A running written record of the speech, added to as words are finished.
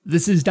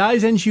This is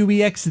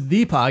Daizenshu EX,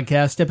 the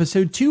podcast,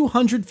 episode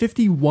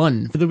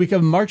 251 for the week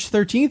of March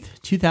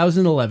 13th,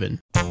 2011.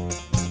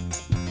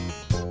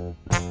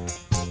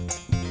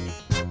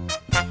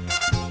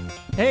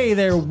 Hey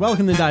there,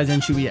 welcome to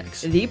Daizenshu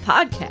EX, the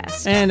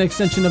podcast, an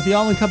extension of the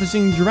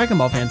all-encompassing Dragon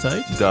Ball fan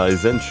site,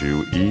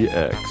 Daizenshu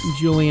EX.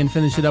 Julian,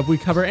 finish it up. We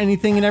cover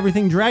anything and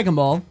everything Dragon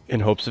Ball. In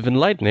hopes of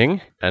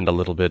enlightening and a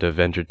little bit of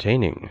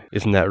entertaining.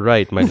 Isn't that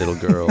right, my little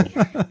girl?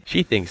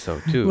 She thinks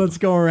so, too. Let's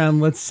go around.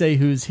 Let's say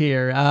who's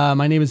here.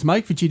 My name is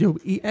Mike Vegito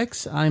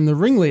EX. I'm the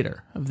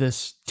ringleader of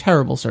this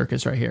terrible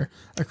circus right here.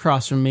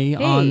 Across from me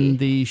on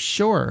the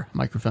Shure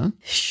microphone.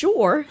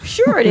 Sure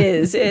it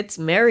is. It's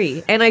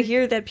Mary. And I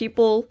hear that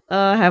people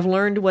have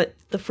learned what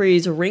the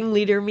phrase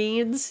ringleader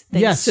means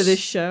thanks to this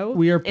show.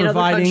 We are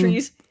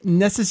providing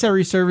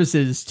necessary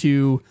services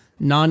to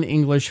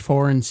non-English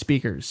foreign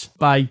speakers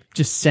by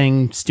just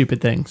saying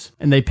stupid things,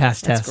 and they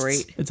pass tests. That's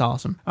great. It's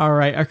awesome. All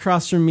right,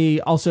 across from me,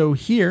 also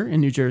here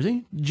in New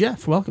Jersey,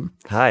 Jeff, welcome.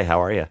 Hi,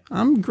 how are you?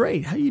 I'm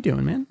great. How you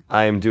doing, man?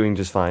 I'm doing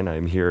just fine.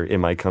 I'm here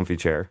in my comfy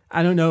chair.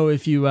 I don't know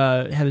if you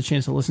had a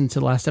chance to listen to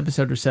the last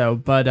episode or so,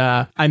 but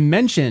I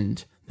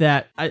mentioned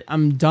that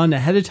I'm done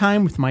ahead of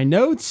time with my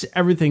notes.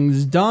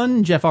 Everything's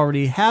done. Jeff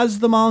already has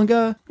the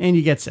manga, and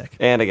you get sick.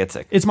 And I get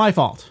sick. It's my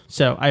fault,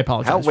 so I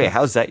apologize.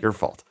 How's that your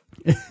fault?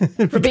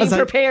 For being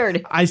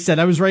prepared. I said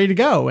I was ready to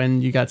go,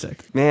 and you got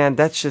sick. Man,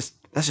 that's just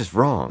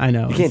wrong. I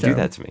know. You can't do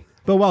that to me.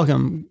 But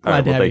welcome.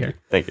 Glad to have you here.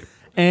 Thank you.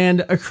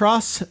 And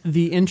across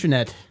the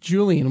internet,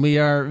 Julian, we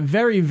are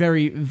very,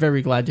 very,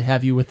 very glad to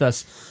have you with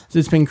us. So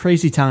it's been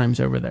crazy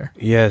times over there.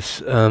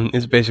 Yes,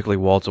 it's basically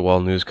wall-to-wall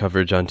news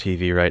coverage on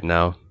TV right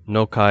now.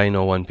 No Kai,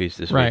 no One Piece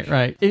this week.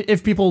 Right.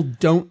 If people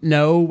don't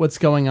know what's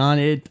going on,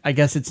 I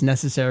guess it's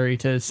necessary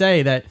to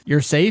say that you're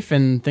safe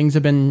and things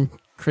have been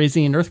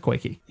crazy and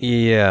earthquakey.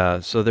 Yeah,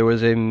 so there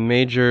was a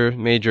major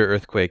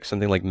earthquake,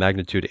 something like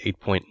magnitude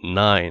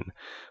 8.9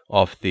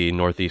 off the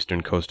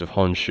northeastern coast of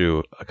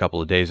Honshu a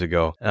couple of days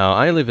ago. Now,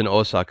 I live in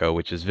Osaka,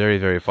 which is very,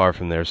 very far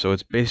from there, so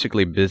it's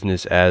basically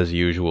business as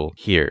usual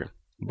here.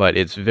 But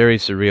it's very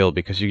surreal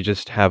because you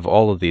just have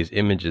all of these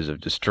images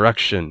of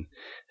destruction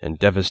and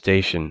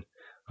devastation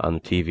on the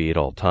TV at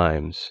all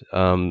times.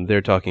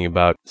 They're talking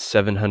about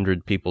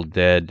 700 people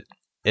dead,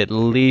 at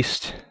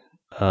least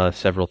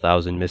several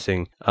thousand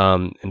missing.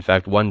 In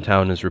fact, one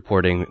town is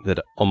reporting that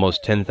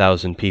almost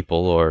 10,000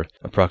 people, or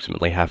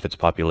approximately half its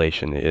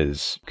population,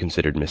 is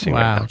considered missing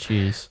right now. Wow,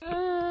 jeez.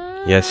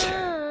 Yes,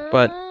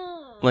 but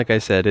like I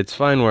said, it's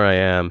fine where I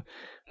am,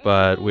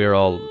 but we're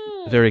all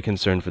very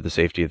concerned for the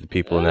safety of the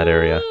people in that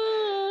area.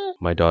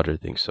 My daughter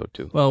thinks so,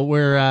 too. Well,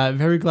 we're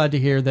very glad to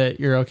hear that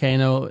you're okay. I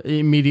know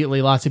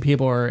immediately lots of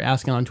people are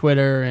asking on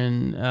Twitter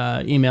and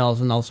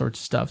emails and all sorts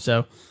of stuff,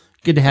 so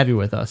good to have you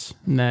with us,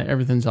 and that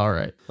everything's all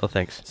right. Well,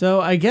 thanks.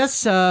 So I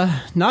guess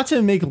not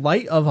to make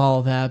light of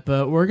all that,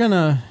 but we're going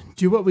to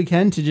do what we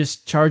can to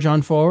just charge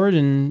on forward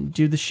and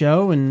do the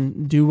show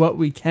and do what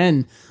we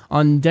can.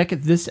 On deck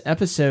at this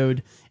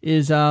episode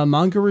is a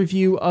manga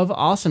review of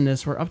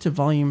Awesomeness. We're up to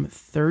volume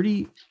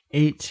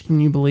 38. Can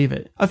you believe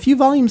it? A few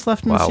volumes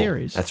left in the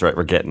series. That's right.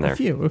 We're getting there. A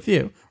few.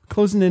 We're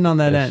closing in on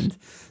that end.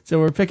 So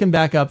we're picking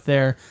back up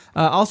there.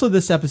 Also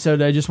this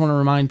episode, I just want to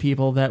remind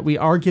people that we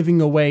are giving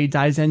away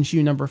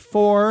Daizenshu number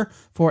 4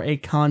 for a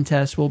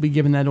contest. We'll be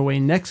giving that away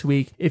next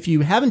week. If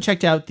you haven't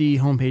checked out the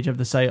homepage of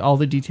the site, all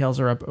the details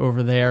are up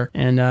over there.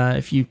 And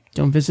if you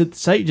don't visit the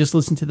site, just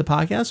listen to the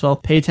podcast. Well,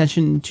 pay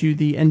attention to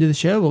the end of the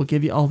show. We'll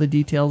give you all the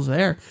details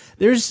there.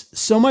 There's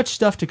so much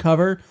stuff to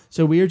cover,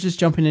 so we are just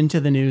jumping into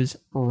the news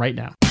right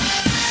now.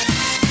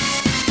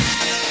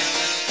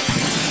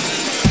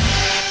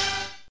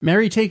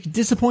 Mary, take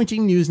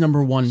disappointing news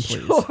number 1,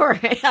 please. Sure.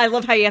 I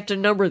love how you have to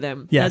number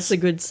them. Yes. That's a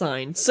good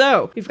sign.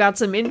 So, we've got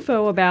some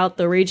info about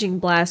the Raging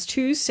Blast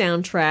 2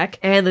 soundtrack,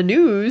 and the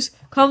news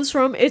comes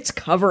from its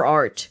cover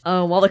art.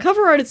 While the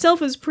cover art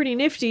itself is pretty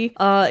nifty,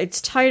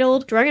 it's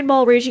titled Dragon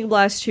Ball Raging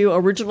Blast 2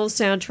 Original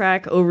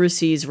Soundtrack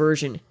Overseas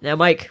Version. Now,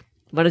 Mike,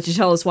 why don't you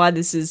tell us why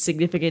this is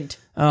significant?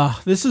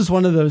 This is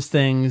one of those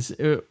things.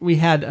 We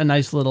had a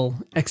nice little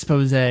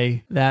expose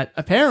that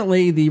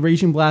apparently the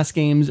Raging Blast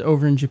games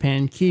over in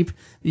Japan keep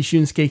the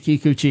Shunsuke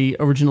Kikuchi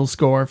original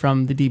score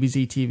from the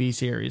DBZ TV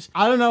series.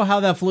 I don't know how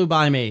that flew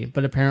by me,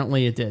 but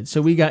apparently it did.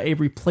 So we got a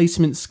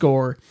replacement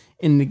score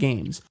in the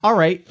games. All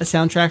right, a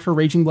soundtrack for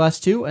Raging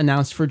Blast 2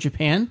 announced for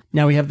Japan.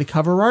 Now we have the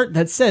cover art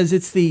that says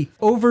it's the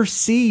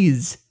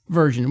overseas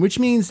version, which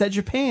means that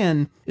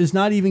Japan is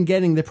not even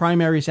getting the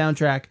primary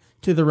soundtrack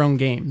to their own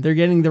game. They're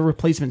getting the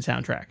replacement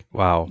soundtrack.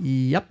 Wow.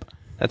 Yep.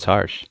 That's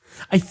harsh.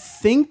 I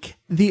think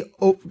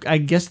I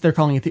guess they're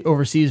calling it the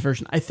overseas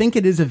version. I think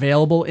it is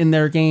available in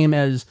their game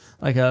as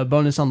like a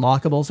bonus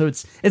unlockable, so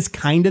it's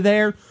kind of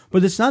there,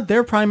 but it's not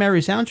their primary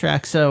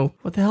soundtrack, so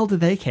what the hell do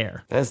they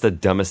care? That's the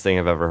dumbest thing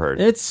I've ever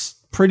heard. It's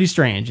pretty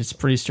strange.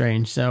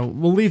 So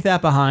we'll leave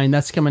that behind.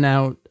 That's coming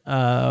out,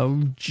 I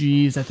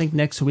think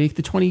next week,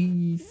 the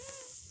 23rd.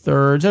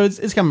 3rd, so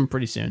it's coming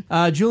pretty soon.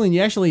 Julian,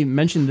 you actually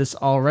mentioned this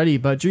already,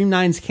 but Dream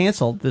 9's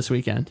canceled this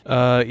weekend.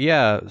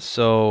 Yeah,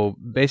 so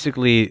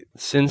basically,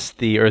 since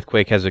the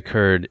earthquake has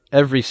occurred,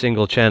 every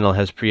single channel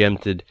has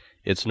preempted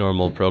its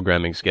normal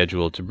programming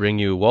schedule to bring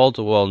you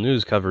wall-to-wall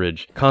news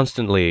coverage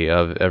constantly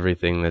of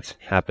everything that's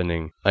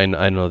happening. I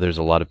know there's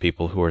a lot of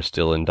people who are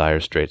still in dire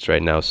straits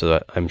right now,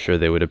 so I'm sure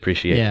they would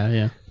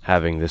appreciate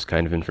having this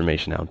kind of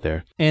information out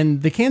there.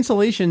 And the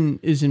cancellation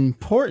is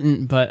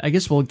important, but I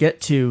guess we'll get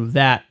to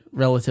that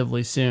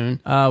relatively soon.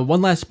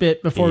 One last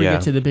bit before we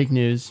get to the big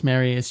news,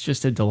 Mary. It's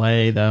just a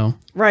delay, though.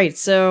 Right,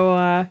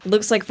 so it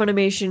looks like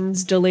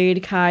Funimation's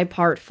delayed Kai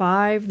Part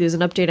 5. There's an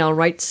update on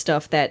Right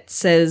Stuff that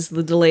says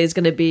the delay is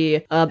going to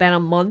be about a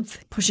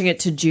month, pushing it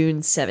to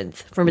June 7th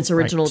from its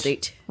original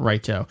date.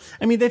 Righto.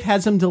 I mean, they've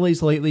had some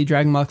delays lately.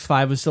 Dragon Ball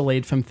X5 was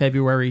delayed from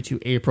February to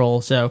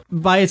April, so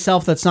by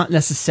itself, that's not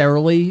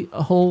necessarily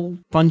a whole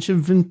bunch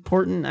of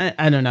important...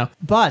 I don't know.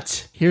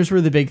 But here's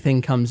where the big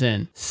thing comes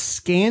in.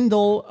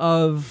 Scandal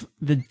of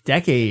the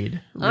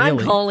decade, really. I'm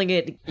calling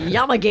it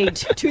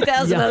Yamagate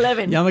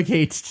 2011.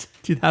 Yamagate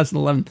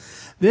 2011.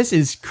 This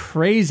is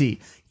crazy.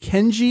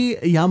 Kenji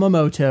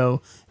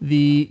Yamamoto,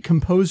 the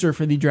composer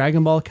for the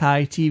Dragon Ball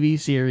Kai TV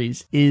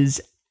series,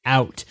 is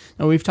out.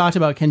 Now, we've talked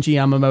about Kenji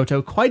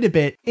Yamamoto quite a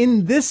bit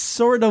in this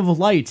sort of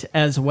light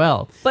as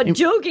well. But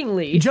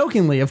jokingly.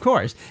 Jokingly, of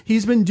course.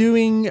 He's been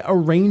doing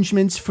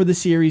arrangements for the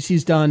series.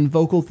 He's done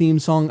vocal theme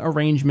song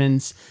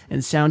arrangements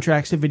and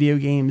soundtracks to video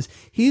games.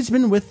 He's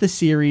been with the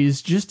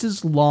series just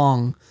as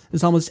long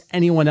as almost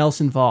anyone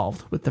else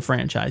involved with the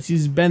franchise.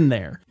 He's been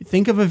there.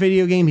 Think of a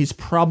video game, he's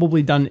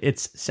probably done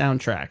its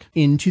soundtrack.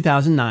 In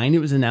 2009, it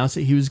was announced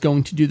that he was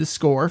going to do the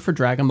score for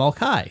Dragon Ball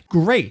Kai.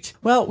 Great.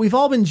 Well, we've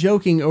all been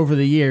joking over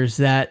the years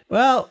that,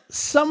 well,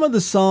 some of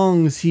the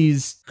songs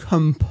he's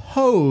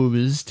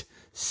composed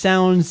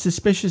sound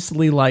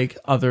suspiciously like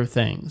other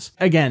things.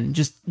 Again,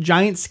 just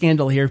giant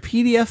scandal here.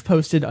 PDF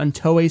posted on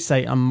Toei's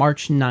site on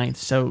March 9th,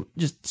 so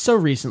just so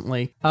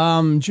recently.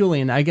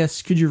 Julian, I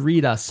guess, could you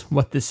read us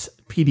what this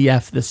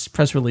PDF, this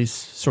press release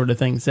sort of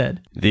thing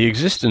said? The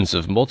existence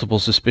of multiple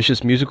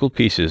suspicious musical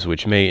pieces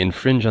which may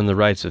infringe on the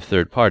rights of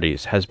third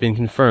parties has been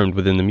confirmed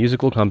within the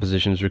musical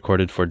compositions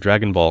recorded for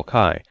Dragon Ball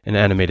Kai, an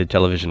animated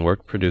television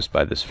work produced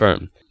by this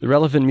firm. The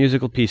relevant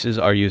musical pieces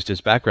are used as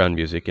background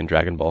music in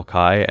Dragon Ball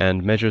Kai,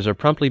 and measures are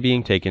promptly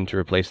being taken to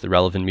replace the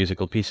relevant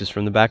musical pieces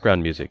from the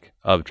background music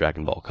of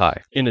Dragon Ball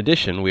Kai. In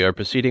addition, we are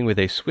proceeding with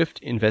a swift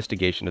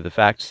investigation of the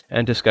facts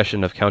and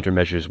discussion of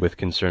countermeasures with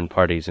concerned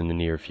parties in the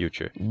near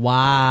future.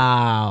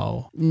 Wow.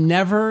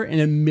 Never in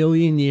a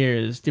million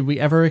years did we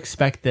ever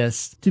expect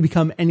this to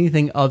become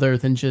anything other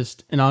than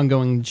just an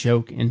ongoing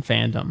joke in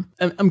fandom.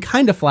 I'm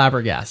kind of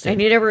flabbergasted.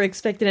 And you never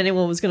expected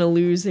anyone was going to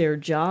lose their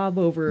job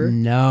over...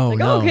 No.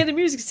 Oh, okay, the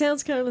music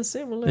sounds kind of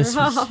similar. This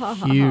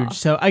was huge.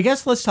 So I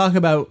guess let's talk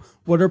about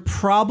what are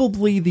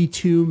probably the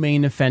two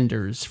main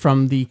offenders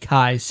from the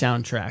Kai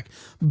soundtrack.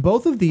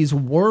 Both of these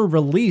were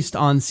released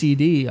on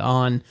CD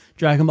on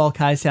Dragon Ball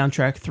Kai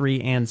Soundtrack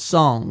 3 and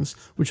Songs,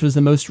 which was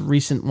the most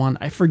recent one.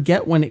 I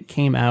forget when it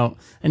came out.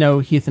 I know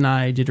Heath and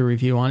I did a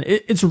review on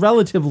it. It's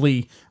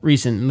relatively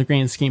recent in the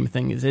grand scheme of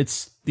things.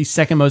 It's the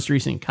second most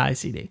recent Kai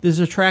CD. There's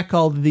a track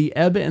called The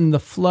Ebb and the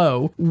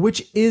Flow,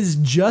 which is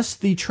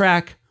just the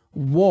track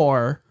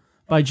War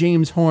by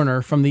James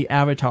Horner from the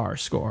Avatar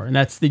score. And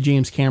that's the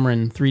James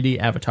Cameron 3D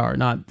Avatar,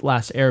 not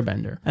Last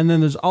Airbender. And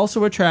then there's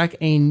also a track,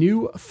 A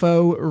New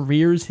Foe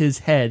Rears His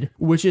Head,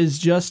 which is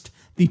just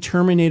the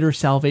Terminator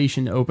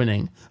Salvation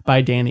opening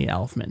by Danny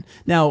Elfman.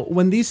 Now,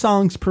 when these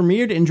songs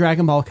premiered in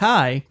Dragon Ball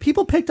Kai,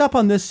 people picked up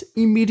on this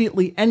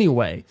immediately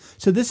anyway.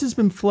 So this has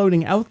been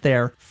floating out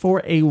there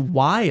for a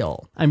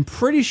while. I'm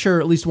pretty sure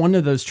at least one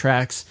of those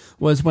tracks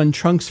was when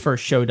Trunks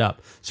first showed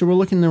up. So we're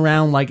looking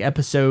around like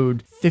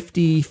episode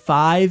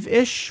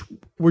 55-ish.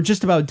 We're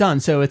just about done.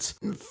 So it's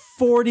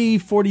 40,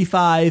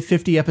 45,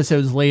 50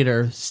 episodes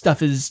later.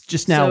 Stuff is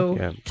just now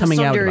coming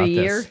just out under about a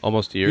year? this.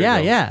 Almost a year Yeah,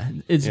 ago. yeah.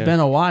 It's been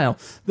a while.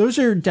 Those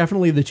are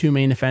definitely the two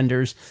main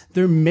offenders.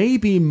 There may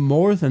be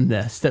more than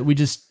this that we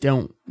just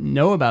don't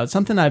know about.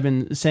 Something I've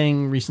been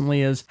saying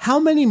recently is, how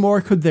many more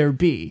could there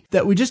be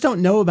that we just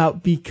don't know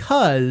about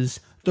because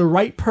the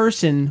right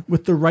person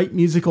with the right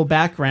musical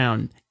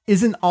background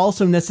isn't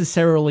also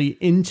necessarily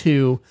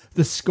into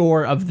the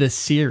score of this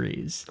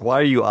series? Why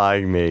are you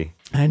eyeing me?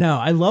 I know.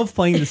 I love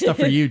playing this stuff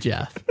for you,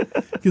 Jeff.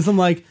 Because I'm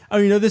like, oh,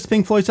 you know this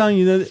Pink Floyd song?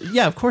 You know,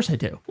 yeah, of course I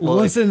do. Well,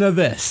 listen to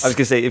this. I was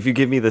going to say, if you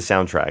give me the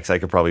soundtracks, I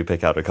could probably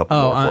pick out a couple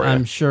Oh, more for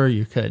I'm you. sure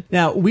you could.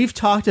 Now, we've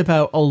talked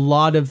about a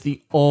lot of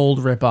the old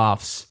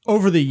ripoffs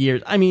over the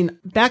years. I mean,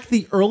 back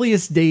the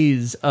earliest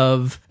days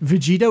of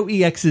Vegito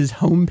EX's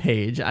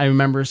homepage, I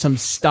remember some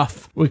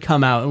stuff would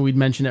come out and we'd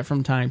mention it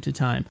from time to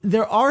time.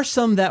 There are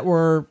some that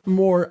were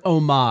more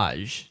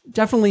homage.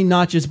 Definitely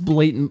not just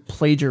blatant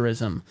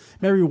plagiarism.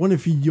 Maybe one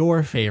of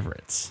your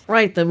favorites.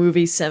 Right, the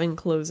movie 7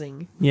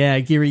 closing. Yeah,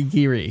 Giri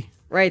Giri.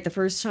 Right, the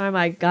first time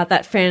I got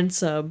that fan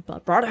sub, I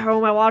brought it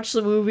home, I watched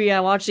the movie, I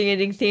watched the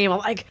ending theme, I'm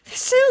like, this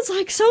sounds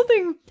like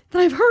something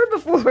that I've heard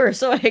before.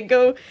 So I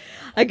go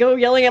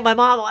yelling at my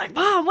mom, like,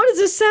 Mom, what does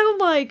this sound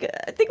like?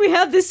 I think we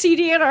have this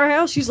CD at our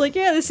house. She's like,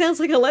 yeah, this sounds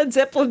like a Led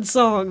Zeppelin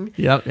song.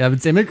 Yep,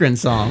 it's Immigrant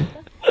Song.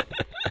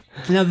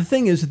 Now, the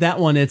thing is, with that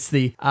one, it's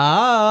the,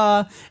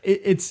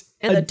 it's...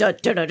 And the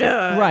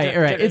da-da-da-da.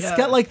 Right. It's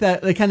got like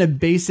the kind of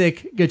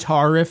basic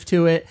guitar riff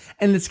to it,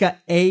 and it's got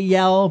a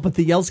yell, but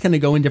the yells kind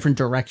of go in different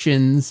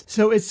directions.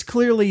 So it's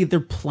clearly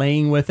they're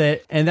playing with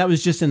it, and that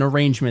was just an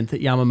arrangement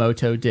that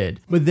Yamamoto did.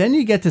 But then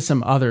you get to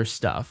some other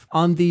stuff.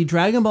 On the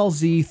Dragon Ball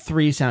Z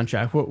 3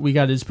 soundtrack, what we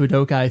got is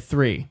Budokai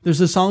 3.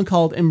 There's a song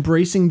called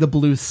Embracing the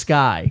Blue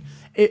Sky.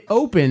 It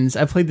opens,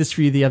 I played this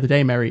for you the other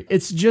day, Mary.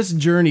 It's just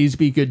Journey's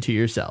Be Good to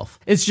Yourself.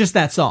 It's just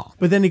that song.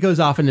 But then it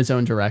goes off in its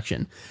own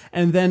direction.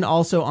 And then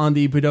also on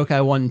the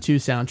Budokai 1 and 2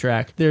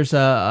 soundtrack, there's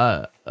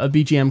a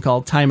BGM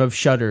called Time of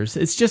Shudders.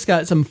 It's just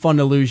got some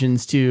fun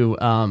allusions to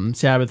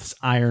Sabbath's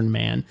Iron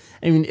Man.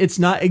 I mean, it's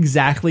not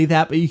exactly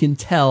that, but you can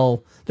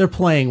tell they're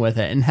playing with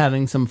it and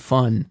having some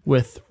fun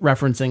with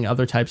referencing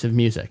other types of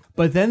music.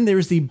 But then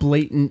there's the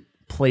blatant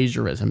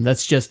plagiarism.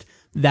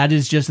 That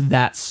is just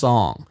that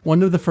song.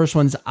 One of the first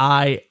ones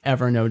I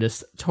ever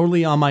noticed,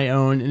 totally on my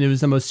own, and it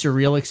was the most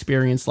surreal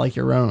experience like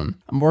your own.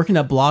 I'm working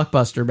at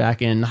Blockbuster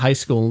back in high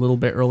school, a little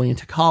bit early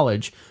into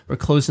college. We're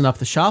closing up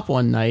the shop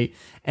one night,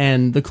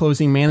 and the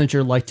closing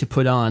manager liked to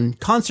put on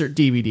concert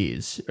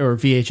DVDs, or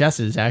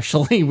VHSs,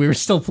 actually. We were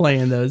still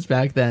playing those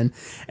back then.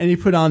 And he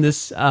put on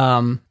this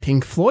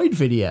Pink Floyd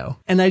video.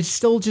 And I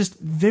still just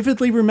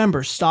vividly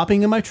remember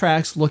stopping in my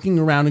tracks, looking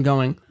around and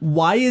going,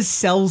 why is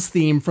Cell's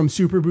theme from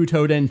Super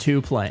Butoden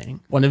 2 playing?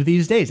 One of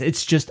these days.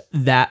 It's just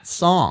that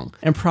song.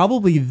 And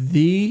probably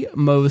the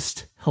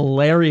most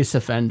hilarious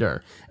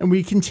offender. And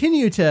we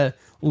continue to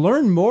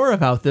learn more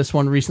about this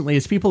one recently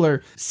as people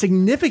are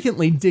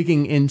significantly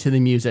digging into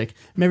the music.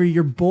 Mary,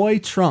 your boy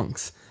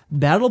Trunks,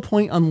 Battle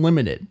Point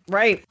Unlimited.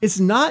 Right. It's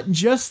not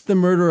just the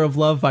Murder of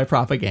Love by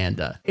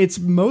Propaganda. It's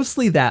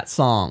mostly that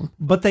song,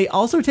 but they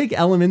also take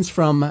elements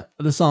from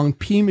the song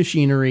P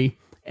Machinery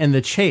and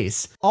The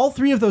Chase. All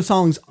three of those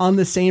songs on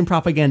the same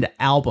Propaganda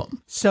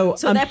album. So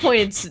at that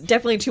point, it's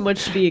definitely too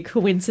much to be a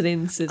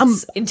coincidence.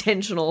 It's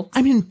intentional.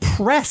 I'm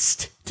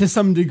impressed to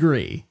some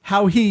degree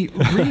how he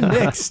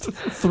remixed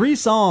 3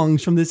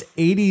 songs from this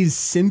 80s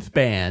synth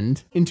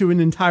band into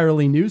an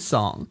entirely new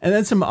song. And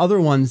then some other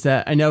ones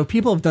that I know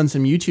people have done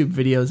some YouTube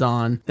videos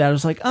on that I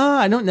was like,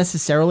 I don't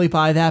necessarily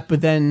buy that. But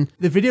then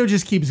the video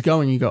just keeps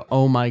going. You go,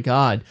 oh my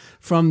God.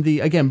 From the,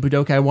 again,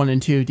 Budokai 1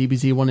 and 2,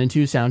 DBZ 1 and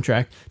 2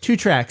 soundtrack, 2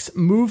 tracks,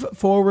 Move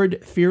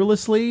Forward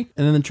Fearlessly,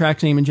 and then the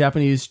track's name in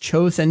Japanese,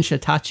 Chosen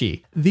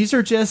Shitachi. These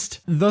are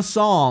just the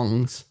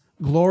songs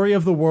Glory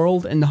of the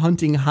World and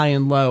Hunting High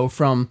and Low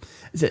from,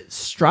 is it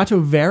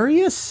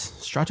Stratovarius?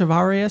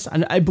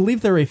 I believe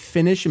they're a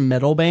Finnish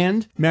metal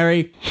band.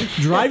 Mary,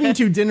 driving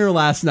to dinner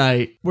last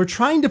night, I'm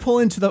trying to pull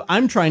into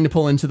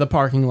the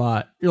parking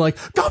lot. You're like,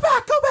 go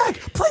back,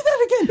 play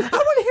that again. I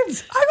want to hear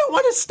this. I don't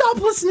want to stop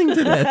listening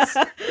to this.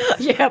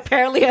 Yeah,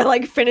 apparently I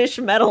like Finnish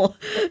metal.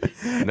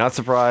 Not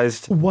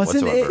surprised.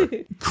 Wasn't whatsoever.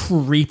 it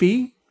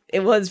creepy?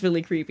 It was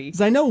really creepy.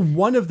 Because I know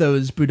one of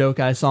those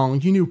Budokai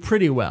songs you knew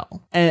pretty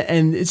well.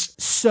 And it's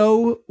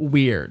so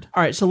weird.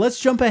 All right, so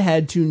let's jump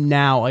ahead to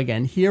now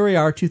again. Here we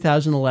are,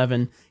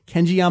 2011.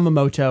 Kenji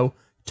Yamamoto,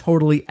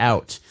 totally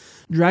out.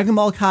 Dragon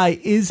Ball Kai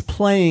is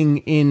playing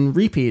in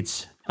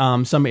repeats,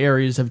 some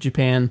areas of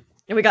Japan.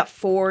 And we got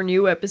 4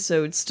 new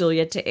episodes still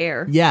yet to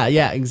air.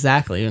 Yeah,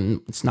 exactly. And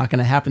it's not going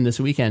to happen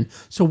this weekend.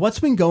 So what's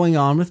been going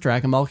on with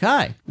Dragon Ball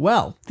Kai?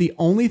 Well, the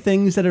only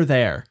things that are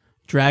there: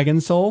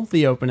 Dragon Soul,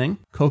 the opening;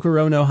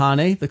 Kokoro no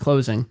Hane, the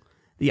closing;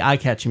 the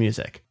eye-catch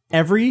music.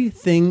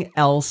 Everything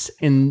else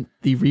in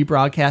the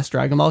rebroadcast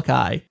Dragon Ball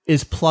Kai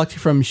is plucked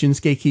from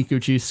Shunsuke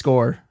Kikuchi's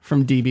score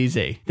from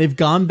DBZ. They've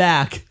gone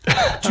back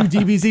to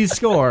DBZ's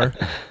score,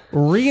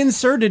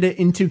 reinserted it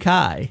into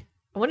Kai.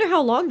 I wonder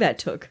how long that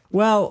took.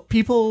 Well,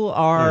 people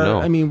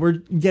are, we're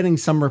getting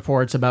some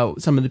reports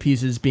about some of the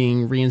pieces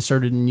being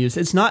reinserted and used.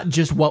 It's not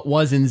just what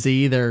was in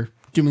Z. They're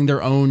doing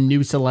their own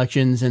new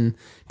selections, and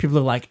people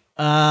are like,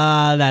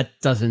 that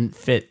doesn't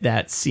fit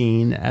that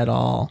scene at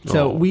all. Oh.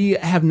 So we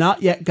have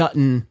not yet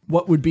gotten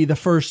what would be the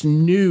first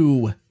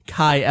new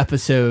Kai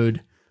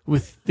episode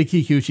with the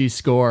Kikuchi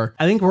score.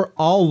 I think we're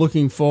all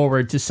looking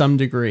forward to some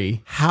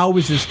degree. How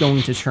is this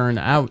going to turn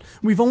out?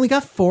 We've only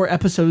got 4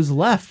 episodes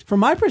left. From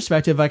my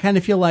perspective, I kind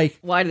of feel like,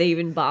 why do they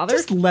even bother?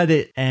 Just let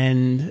it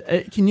end.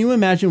 Can you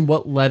imagine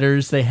what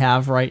letters they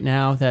have right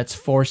now that's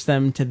forced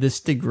them to this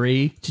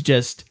degree to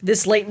just...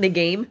 This late in the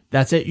game?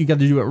 That's it. You got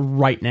to do it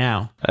right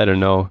now. I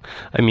don't know.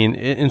 I mean,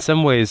 in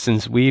some ways,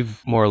 since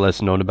we've more or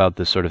less known about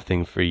this sort of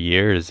thing for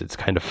years, it's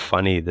kind of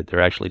funny that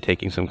they're actually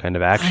taking some kind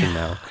of action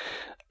now.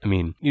 I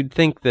mean, you'd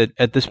think that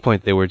at this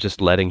point they were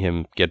just letting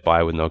him get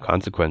by with no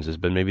consequences,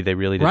 but maybe they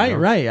really didn't know.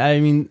 Right. I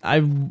mean,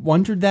 I've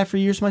wondered that for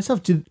years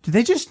myself. Do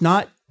they just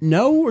not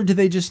know, or do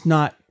they just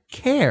not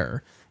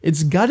care?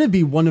 It's got to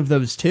be one of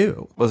those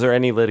two. Was there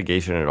any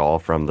litigation at all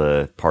from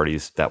the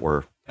parties that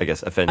were I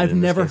guess, offended. I've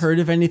in this never case. heard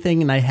of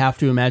anything, and I have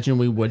to imagine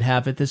we would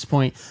have at this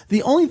point.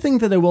 The only thing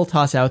that I will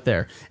toss out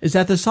there is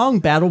that the song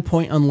Battle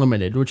Point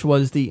Unlimited, which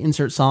was the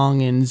insert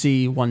song in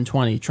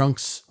Z120,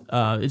 Trunks,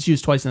 it's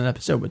used twice in an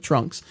episode with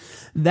Trunks.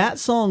 That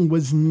song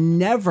was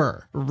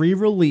never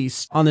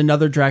re-released on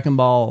another Dragon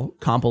Ball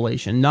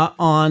compilation. Not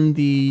on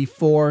the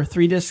 4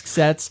 3-disc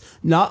sets,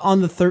 not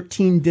on the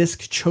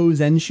 13-disc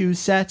Chozenshu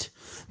set.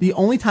 The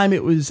only time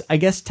it was, I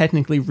guess,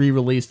 technically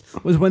re-released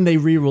was when they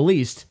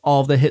re-released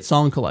all of the hit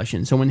song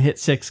collection. So when Hit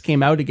 6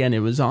 came out again, it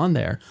was on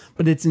there.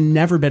 But it's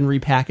never been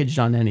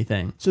repackaged on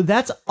anything. So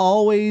that's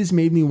always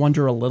made me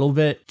wonder a little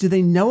bit. Do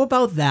they know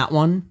about that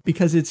one?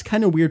 Because it's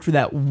kind of weird for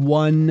that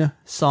one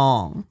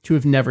song to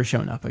have never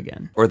shown up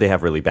again. Or they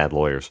have really bad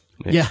lawyers.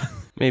 Yeah.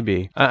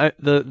 Maybe.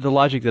 The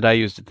logic that I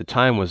used at the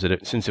time was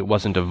that since it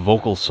wasn't a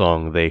vocal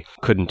song, they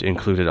couldn't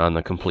include it on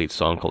the complete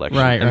song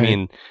collection. Right. I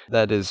mean,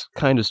 that is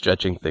kind of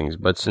stretching things,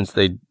 but since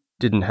they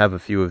didn't have a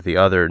few of the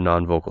other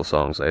non-vocal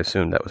songs, I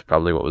assumed that was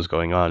probably what was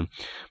going on.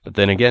 But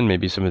then again,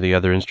 maybe some of the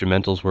other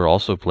instrumentals were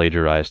also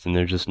plagiarized, and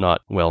they're just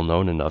not well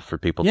known enough for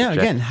people to check.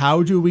 Again,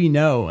 how do we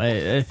know?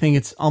 I think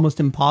it's almost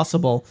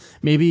impossible.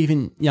 Maybe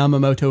even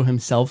Yamamoto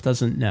himself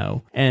doesn't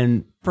know.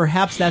 And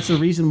perhaps that's the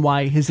reason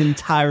why his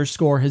entire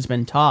score has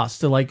been tossed.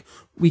 So, like,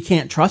 we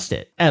can't trust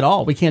it at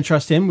all. We can't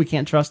trust him. We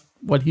can't trust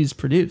what he's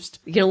produced.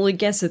 We can only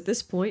guess at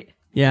this point.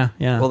 Yeah.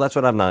 Well, that's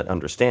what I'm not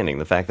understanding.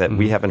 The fact that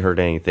we haven't heard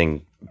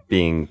anything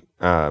being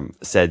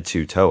said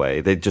to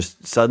Toei. They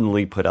just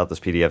suddenly put out this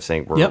PDF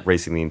saying we're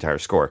erasing the entire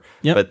score.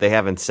 But they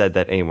haven't said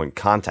that anyone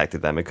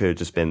contacted them. It could have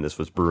just been this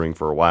was brewing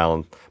for a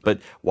while.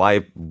 But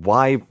why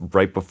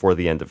right before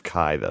the end of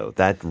Kai, though?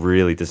 That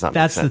really does not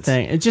make sense. That's the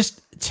thing. It's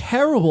just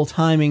terrible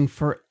timing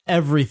for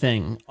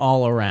everything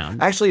all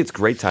around. Actually, it's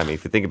great timing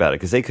if you think about it,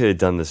 because they could have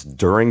done this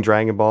during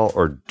Dragon Ball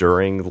or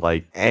during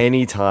like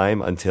any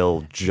time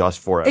until just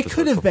 4 episodes. It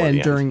could have been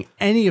during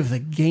any of the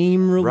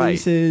game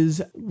releases.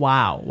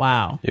 Right.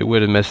 Wow. It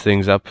would have messed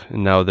things up,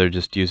 and now they're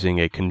just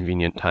using a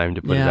convenient time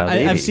to put it out.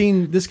 I've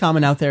seen this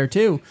comment out there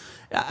too.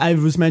 I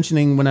was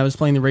mentioning when I was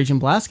playing the Raging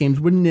Blast games,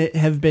 wouldn't it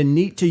have been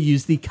neat to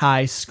use the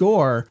Kai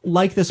score?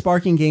 Like the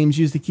Sparking games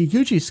use the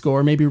Kikuchi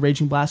score, maybe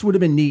Raging Blast would have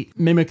been neat.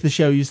 Mimic the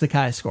show, use the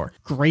Kai score.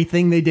 Great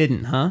thing they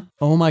didn't, huh?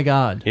 Oh my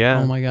God. Yeah.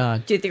 Oh my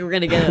God. Do you think we're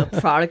going to get a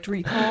product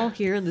recall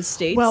here in the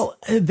States? Well,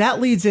 that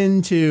leads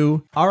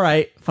into, all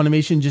right,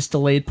 Funimation just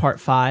delayed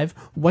Part 5.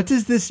 What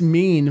does this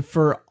mean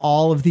for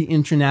all of the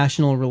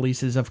international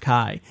releases of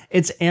Kai?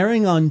 It's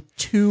airing on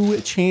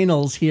 2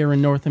 channels here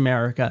in North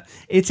America.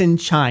 It's in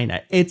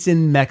China. It's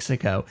in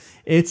Mexico.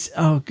 It's,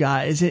 oh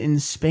God, is it in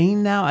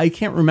Spain now? I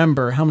can't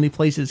remember how many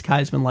places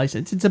Kai's been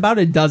licensed. It's about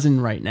a dozen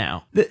right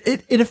now.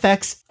 It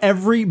affects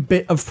every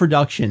bit of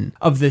production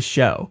of this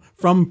show,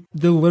 from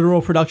the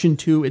literal production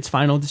to its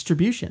final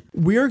distribution.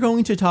 We're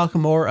going to talk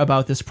more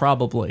about this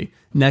probably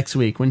next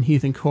week when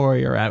Heath and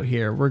Corey are out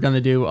here. We're going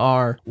to do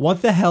our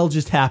What the Hell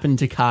Just Happened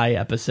to Kai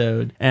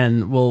episode,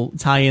 and we'll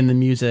tie in the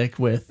music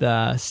with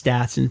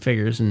stats and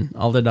figures and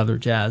all that other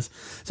jazz.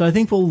 So I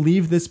think we'll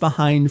leave this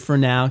behind for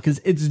now because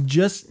it's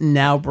just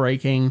now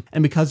breaking,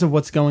 and because of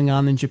what's going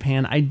on in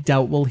Japan, I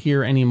doubt we'll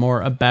hear any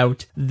more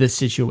about this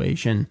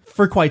situation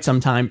for quite some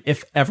time,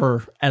 if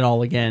ever at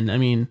all again. I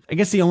mean, I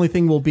guess the only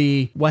thing will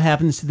be what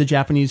happens to the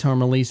Japanese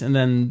home release and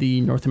then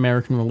the North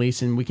American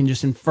release, and we can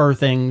just infer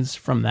things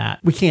from that.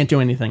 We can't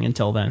do anything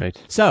until then.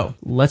 Right. So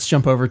let's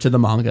jump over to the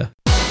manga.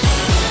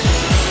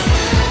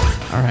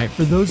 All right,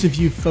 for those of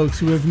you folks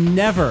who have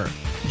never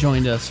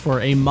joined us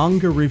for a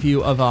manga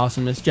review of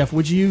Awesomeness, Jeff,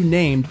 would you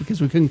name,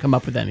 because we couldn't come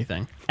up with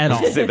anything at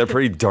all. They're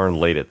pretty darn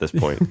late at this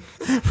point.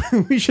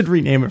 We should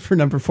rename it for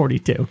number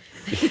 42.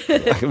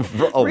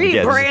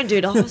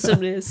 Rebranded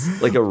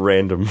Awesomeness. Like a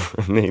random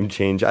name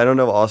change. I don't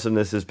know.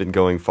 Awesomeness has been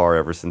going far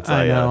ever since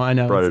I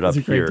know. Brought it up it's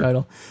a great here.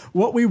 Title.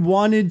 What we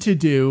wanted to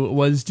do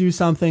was do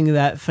something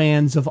that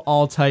fans of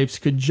all types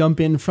could jump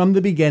in from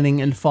the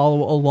beginning and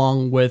follow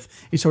along with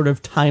a sort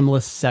of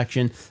timeless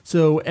section.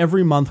 So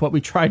every month, what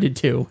we try to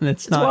do, and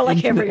it's not more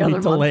like every infinitely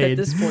other delayed,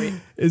 month at this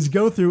point, is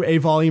go through a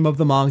volume of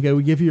the manga.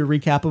 We give you a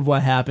recap of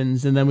what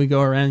happens, and then we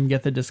go around and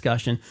get the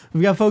discussion.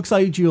 We've got folks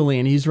like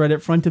Julian. He's read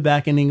it front to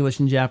back in English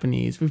and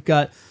Japanese. We've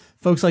got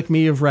folks like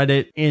me who've read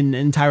it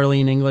entirely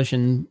in English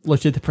and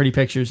looked at the pretty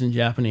pictures in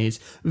Japanese.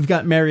 We've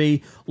got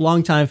Mary,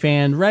 longtime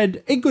fan,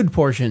 read a good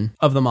portion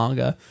of the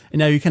manga, and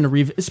now you kind of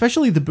read,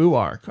 especially the Boo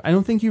arc. I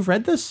don't think you've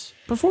read this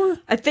before?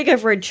 I think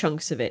I've read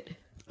chunks of it.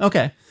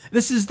 Okay.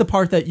 This is the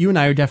part that you and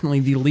I are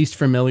definitely the least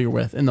familiar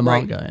with in the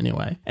manga,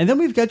 anyway. And then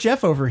we've got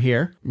Jeff over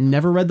here.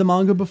 Never read the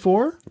manga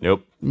before.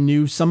 Nope.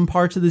 Knew some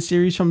parts of the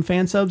series from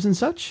fan subs and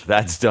such.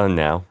 That's done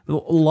now.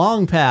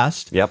 Long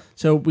past. Yep.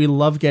 So we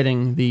love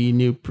getting the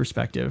new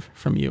perspective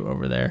from you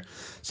over there.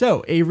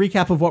 So, a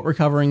recap of what we're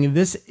covering.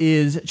 This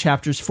is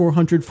chapters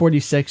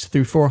 446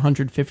 through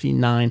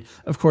 459.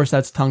 Of course,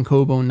 that's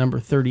Tankobon number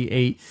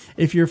 38.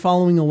 If you're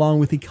following along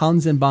with the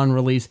Kanzenban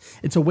release,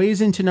 it's a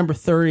ways into number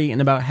 30 and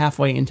about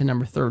halfway into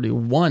number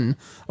 31.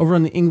 Over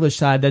on the English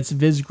side, that's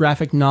Viz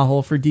graphic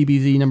novel for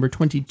DBZ number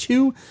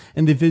 22,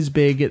 and the Viz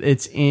Big,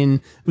 it's in,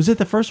 was it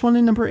the first one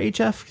in number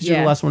HF? Because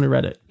you're the last one who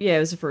read it. Yeah, it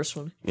was the first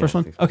one. First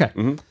one? Okay.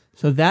 Mm-hmm.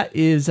 So that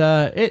is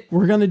it.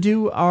 We're going to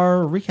do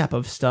our recap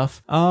of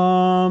stuff.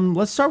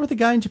 Let's start with the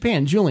guy in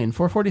Japan, Julian,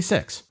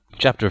 446.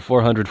 Chapter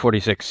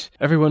 446.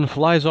 Everyone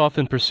flies off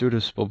in pursuit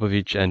of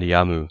Spopovich and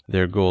Yamu.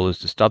 Their goal is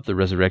to stop the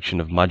resurrection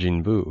of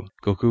Majin Buu.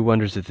 Goku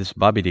wonders if this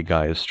Babidi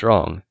guy is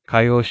strong.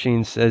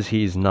 Kaioshin says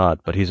he's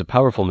not, but he's a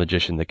powerful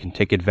magician that can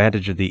take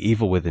advantage of the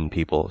evil within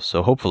people,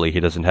 so hopefully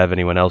he doesn't have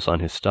anyone else on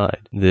his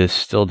side. This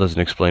still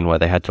doesn't explain why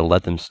they had to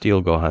let them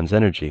steal Gohan's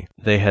energy.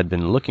 They had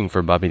been looking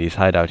for Babidi's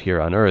hideout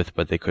here on Earth,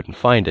 but they couldn't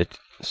find it,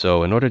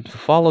 so in order to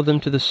follow them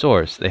to the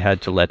source, they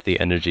had to let the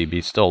energy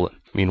be stolen.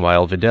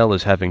 Meanwhile, Videl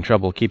is having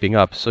trouble keeping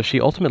up, so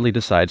she ultimately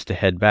decides to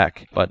head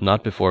back, but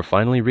not before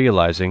finally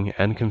realizing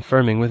and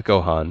confirming with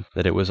Gohan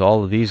that it was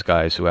all of these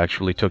guys who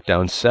actually took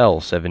down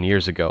Cell 7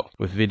 years ago.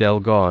 With Videl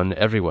gone,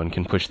 everyone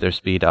can push their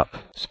speed up.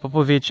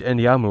 Spopovich and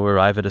Yamu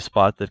arrive at a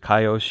spot that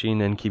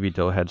Kaioshin and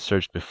Kibito had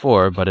searched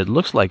before, but it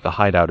looks like the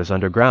hideout is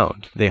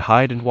underground. They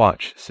hide and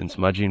watch, since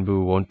Majin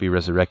Buu won't be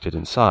resurrected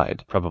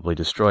inside, probably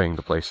destroying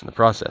the place in the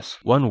process.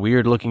 One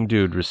weird-looking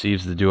dude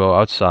receives the duo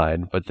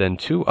outside, but then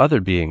two other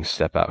beings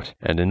step out.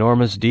 An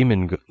enormous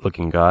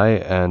demon-looking guy,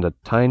 and a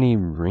tiny,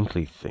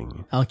 wrinkly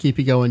thing. I'll keep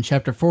you going.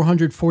 Chapter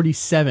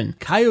 447.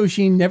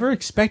 Kaioshin never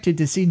expected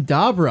to see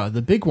Dabra,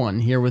 the big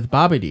one, here with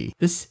Babidi.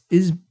 This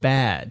is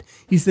bad.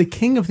 He's the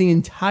king of the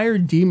entire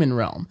demon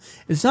realm.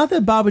 It's not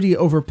that Babidi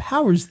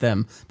overpowers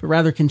them, but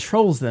rather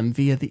controls them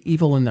via the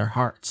evil in their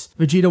hearts.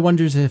 Vegeta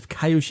wonders if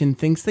Kaioshin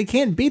thinks they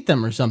can't beat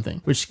them or something,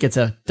 which gets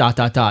a ...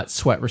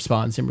 sweat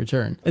response in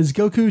return. As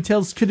Goku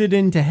tells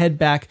Kuririn to head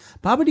back,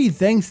 Babidi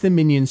thanks the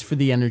minions for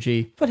the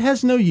energy, but has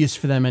no use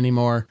for them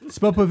anymore.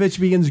 Spopovich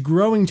begins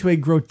growing to a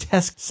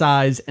grotesque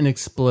size and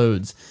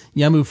explodes.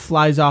 Yamu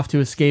flies off to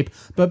escape,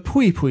 but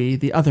Pui Pui,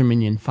 the other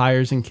minion,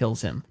 fires and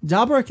kills him.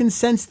 Dabra can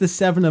sense the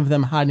 7 of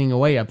them hiding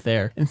away up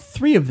there, and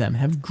 3 of them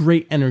have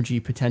great energy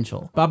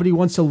potential. Babidi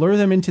wants to lure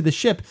them into the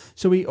ship,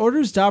 so he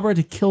orders Dabra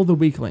to kill the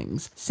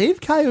weaklings, save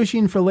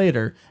Kaioshin for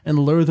later, and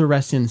lure the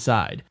rest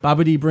inside.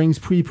 Babidi brings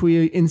Pui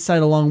Pui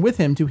inside along with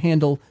him to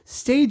handle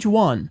Stage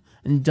 1,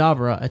 and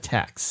Dabra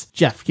attacks.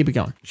 Jeff, keep it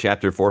going.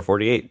 Chapter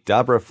 448.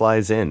 Dabra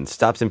flies in,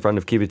 stops in front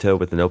of Kibito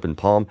with an open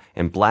palm,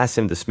 and blasts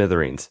him to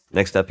smithereens.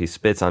 Next up, he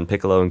spits on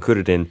Piccolo and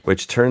Kuririn,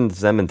 which turns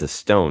them into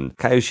stone.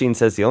 Kaioshin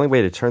says the only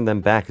way to turn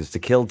them back is to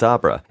kill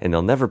Dabra, and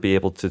they'll never be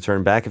able to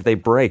turn back if they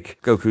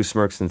break. Goku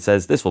smirks and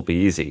says this will be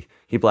easy.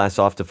 He blasts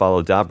off to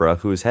follow Dabra,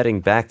 who is heading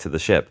back to the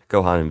ship.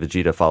 Gohan and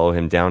Vegeta follow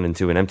him down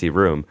into an empty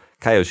room.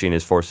 Kaioshin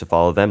is forced to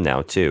follow them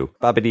now, too.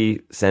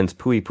 Babidi sends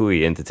Pui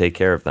Pui in to take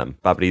care of them.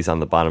 Babidi's on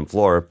the bottom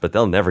floor, but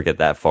they'll never get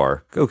that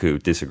far.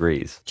 Goku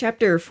disagrees.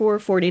 Chapter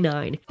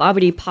 449.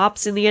 Babidi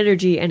pops in the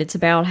energy, and it's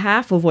about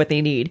half of what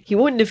they need. He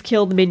wouldn't have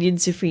killed the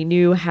minions if he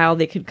knew how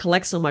they could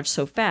collect so much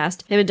so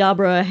fast. Him and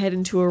Dabra head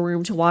into a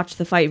room to watch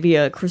the fight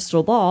via a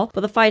crystal ball,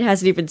 but the fight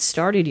hasn't even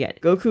started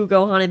yet. Goku,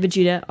 Gohan, and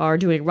Vegeta are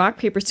doing rock,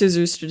 paper,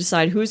 scissors to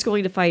decide who's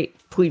going to fight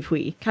Pui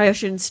Pui.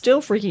 Kaioshin's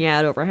still freaking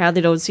out over how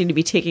they don't seem to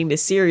be taking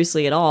this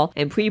seriously at all,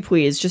 and Pui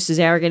Pui is just as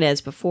arrogant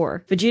as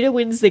before. Vegeta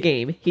wins the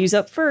game. He's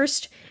up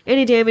first.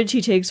 Any damage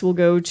he takes will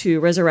go to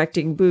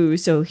resurrecting Buu,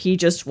 so he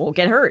just won't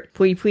get hurt.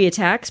 Pui Pui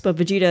attacks, but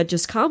Vegeta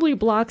just calmly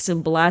blocks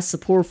and blasts the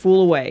poor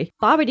fool away.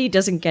 Babidi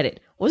doesn't get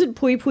it. Wasn't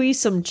Pui Pui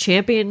some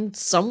champion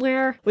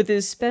somewhere with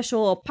his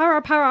special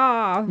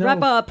para-para,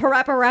 rappa,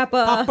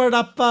 parappa-rappa,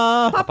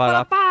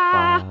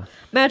 Papa-rappa.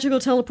 magical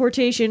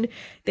teleportation?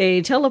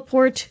 They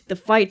teleport the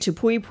fight to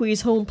Pui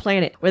Pui's home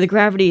planet, where the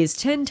gravity is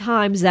 10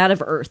 times that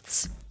of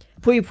Earth's.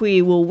 Pui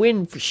Pui will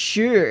win for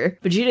sure.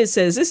 Vegeta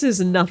says this is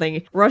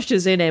nothing,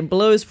 rushes in and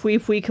blows Pui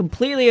Pui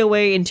completely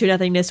away into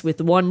nothingness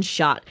with one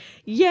shot.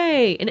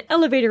 Yay! An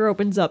elevator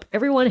opens up.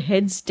 Everyone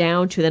heads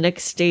down to the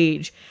next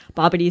stage.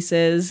 Babidi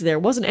says there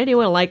wasn't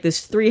anyone like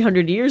this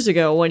 300 years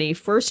ago when he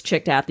first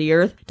checked out the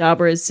Earth.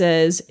 Dabra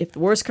says if the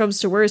worst comes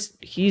to worst,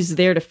 he's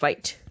there to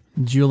fight.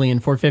 Julian,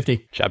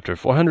 450. Chapter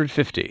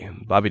 450.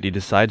 Babidi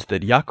decides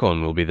that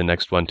Yakon will be the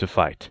next one to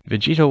fight.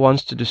 Vegeta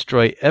wants to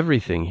destroy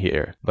everything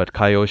here, but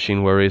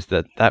Kaioshin worries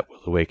that will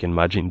awaken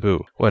Majin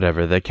Buu.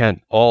 Whatever, they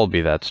can't all be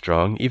that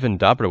strong. Even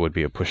Dabra would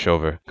be a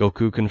pushover.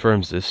 Goku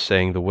confirms this,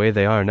 saying the way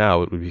they are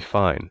now, it would be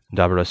fine.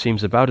 Dabra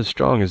seems about as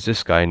strong as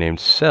this guy named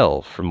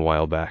Cell from a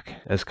while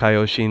back. As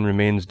Kaioshin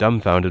remains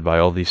dumbfounded by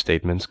all these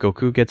statements,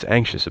 Goku gets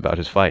anxious about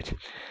his fight.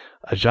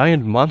 A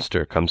giant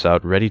monster comes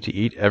out ready to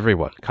eat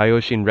everyone.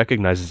 Kaioshin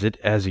recognizes it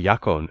as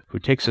Yakon, who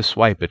takes a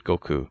swipe at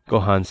Goku.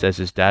 Gohan says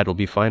his dad will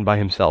be fine by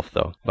himself,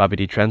 though.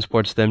 Babidi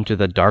transports them to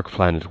the dark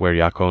planet where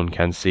Yakon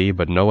can see,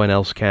 but no one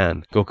else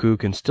can. Goku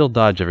can still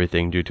dodge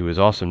everything due to his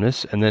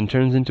awesomeness, and then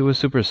turns into a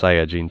Super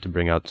Saiyajin to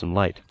bring out some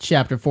light.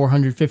 Chapter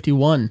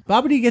 451.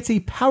 Babidi gets a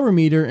power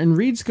meter and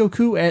reads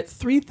Goku at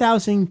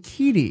 3,000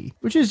 Kidi,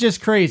 which is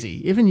just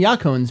crazy. Even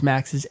Yakon's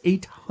max is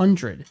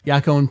 800.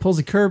 Yakon pulls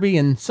a Kirby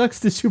and sucks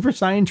the Super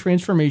Saiyan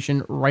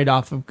transformation right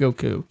off of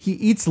Goku. He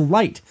eats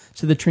light,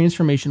 so the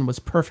transformation was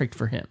perfect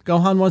for him.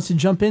 Gohan wants to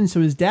jump in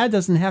so his dad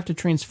doesn't have to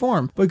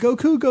transform, but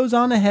Goku goes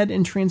on ahead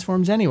and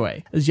transforms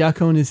anyway. As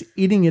Yakon is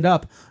eating it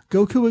up,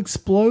 Goku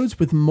explodes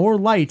with more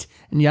light,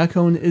 and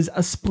Yakon is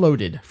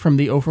exploded from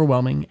the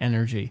overwhelming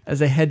energy. As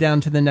they head down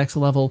to the next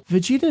level,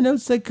 Vegeta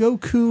notes that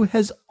Goku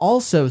has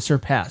also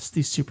surpassed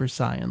the Super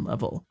Saiyan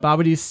level.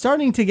 Babidi is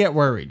starting to get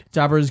worried.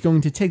 Dabra is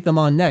going to take them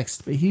on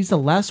next, but he's the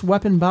last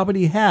weapon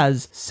Babidi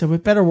has, so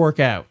it better work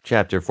out.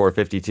 Chapter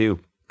 452.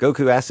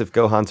 Goku asks if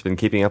Gohan's been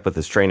keeping up with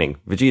his training.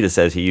 Vegeta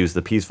says he used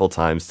the peaceful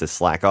times to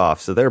slack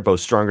off, so they're both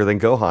stronger than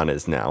Gohan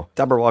is now.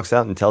 Dabra walks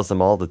out and tells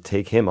them all to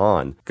take him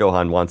on.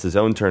 Gohan wants his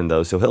own turn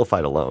though, so he'll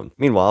fight alone.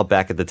 Meanwhile,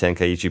 back at the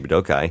Tenkaichi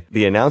Budokai,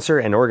 the announcer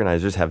and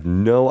organizers have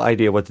no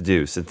idea what to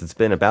do since it's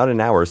been about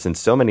an hour since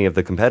so many of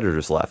the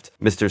competitors left.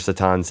 Mr.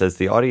 Satan says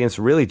the audience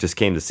really just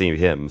came to see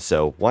him,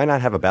 so why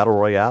not have a battle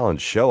royale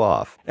and show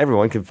off?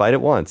 Everyone can fight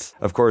at once.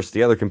 Of course,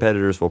 the other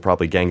competitors will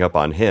probably gang up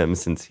on him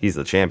since he's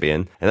the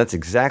champion, and that's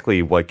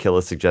exactly what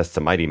Killa suggests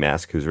to Mighty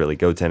Mask, who's really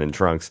Goten and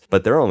Trunks,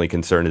 but their only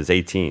concern is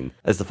 18.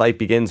 As the fight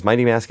begins,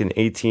 Mighty Mask and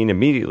 18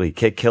 immediately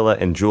kick Killa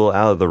and Jewel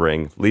out of the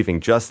ring, leaving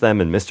just them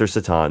and Mr.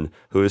 Satan,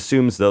 who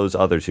assumes those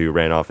other two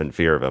ran off in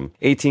fear of him.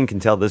 18 can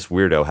tell this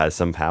weirdo has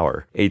some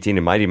power. 18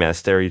 and Mighty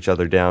Mask stare each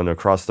other down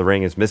across the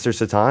ring as Mr.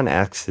 Satan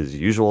acts his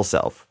usual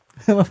self.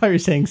 I love how you're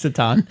saying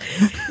Satan.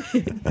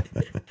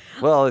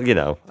 Well, I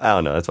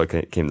don't know. That's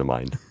what came to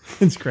mind.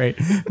 It's great.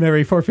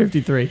 Mary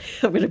 453.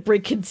 I'm going to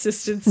break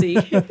consistency.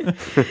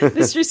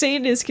 Mr.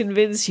 Satan is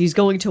convinced he's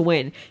going to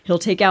win. He'll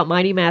take out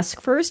Mighty Mask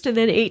first, and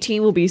then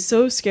 18 will be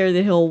so scared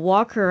that he'll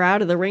walk her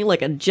out of the ring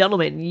like a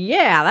gentleman.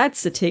 Yeah,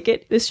 that's the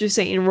ticket. Mr.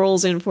 Satan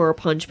rolls in for a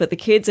punch, but the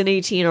kids and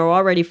 18 are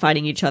already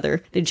fighting each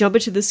other. They jump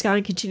into the sky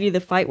and continue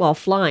the fight while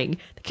flying.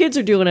 The kids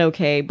are doing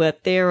okay,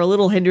 but they're a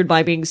little hindered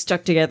by being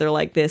stuck together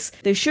like this.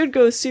 They should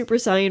go Super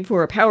Saiyan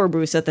for a power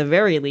boost at the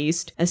very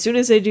least. As soon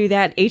as they do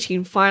that,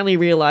 18 finally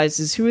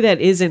realizes who that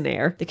is in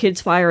there. The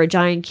kids fire a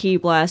giant ki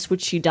blast,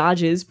 which she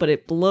dodges, but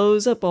it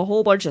blows up a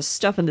whole bunch of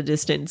stuff in the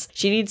distance.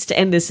 She needs to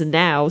end this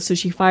now, so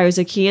she fires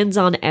a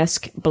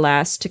Kienzan-esque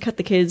blast to cut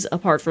the kids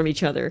apart from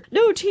each other.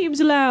 No teams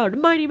allowed.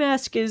 Mighty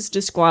Mask is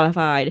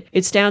disqualified.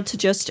 It's down to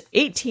just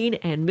 18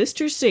 and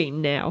Mr.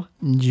 Satan now.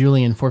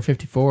 Julian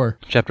 454.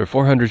 Chapter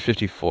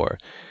 454.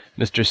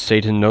 Mr.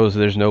 Satan knows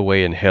there's no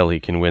way in hell he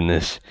can win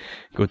this.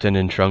 Goten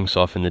and Trunks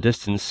off in the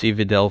distance see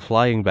Videl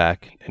flying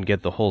back and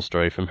get the whole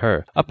story from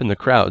her. Up in the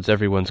crowds,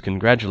 everyone's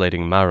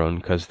congratulating Maron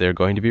because they're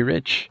going to be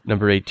rich.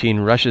 Number 18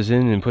 rushes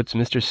in and puts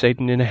Mr.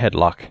 Satan in a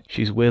headlock.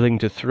 She's willing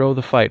to throw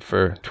the fight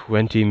for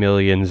 20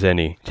 million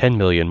zeni, 10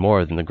 million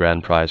more than the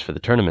grand prize for the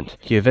tournament.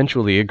 He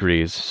eventually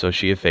agrees, so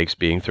she fakes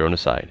being thrown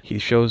aside. He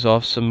shows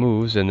off some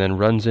moves and then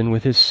runs in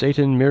with his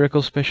Satan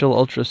Miracle Special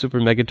Ultra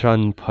Super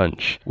Megatron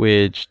Punch,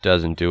 which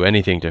doesn't do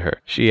anything to her.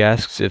 She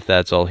asks if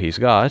that's all he's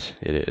got.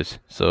 It is.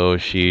 So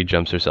she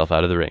jumps herself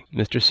out of the ring.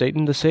 Mr.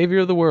 Satan, the savior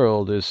of the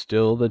world, is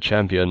still the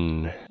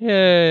champion.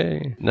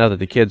 Yay! Now that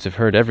the kids have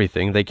heard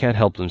everything, they can't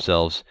help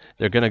themselves.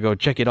 They're gonna go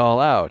check it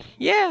all out.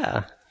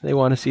 Yeah! They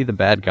want to see the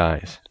bad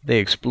guys. They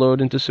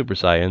explode into Super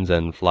Saiyans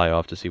and fly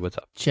off to see what's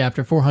up.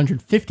 Chapter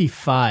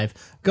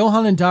 455.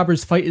 Gohan and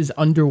Dabra's fight is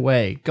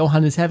underway.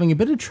 Gohan is having a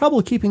bit of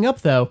trouble keeping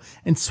up, though,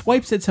 and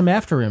swipes at some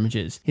after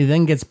images. He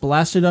then gets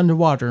blasted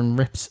underwater and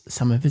rips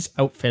some of his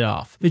outfit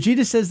off.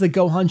 Vegeta says that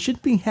Gohan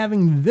shouldn't be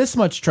having this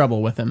much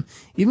trouble with him.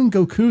 Even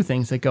Goku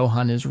thinks that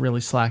Gohan is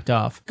really slacked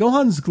off.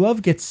 Gohan's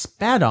glove gets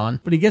spat on,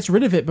 but he gets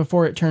rid of it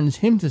before it turns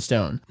him to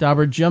stone.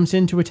 Dabra jumps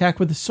in to attack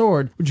with a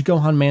sword, which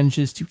Gohan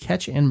manages to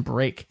catch and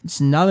break.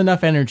 It's not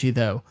enough energy,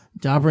 though.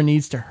 Dabra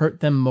needs to hurt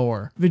them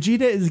more.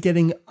 Vegeta is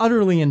getting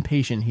utterly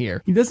impatient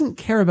here. He doesn't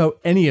care about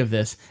any of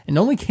this and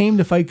only came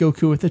to fight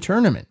Goku at the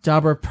tournament.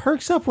 Dabra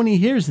perks up when he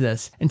hears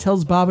this and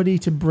tells Babidi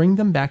to bring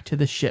them back to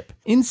the ship.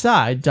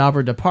 Inside,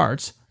 Dabra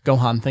departs.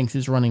 Gohan thinks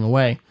he's running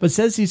away, but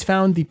says he's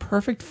found the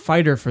perfect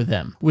fighter for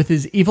them. With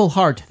his evil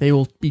heart, they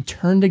will be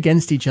turned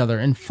against each other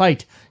and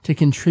fight to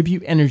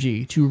contribute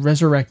energy to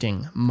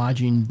resurrecting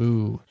Majin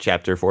Buu.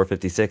 Chapter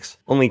 456.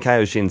 Only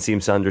Kaioshin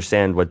seems to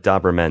understand what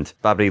Dabra meant.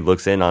 Babidi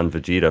looks in on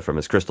Vegeta from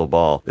his crystal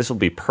ball. This will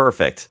be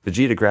perfect.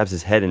 Vegeta grabs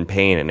his head in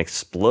pain and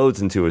explodes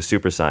into a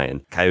Super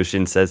Saiyan.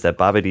 Kaioshin says that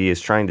Babidi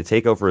is trying to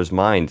take over his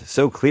mind,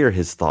 so clear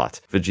his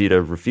thought.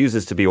 Vegeta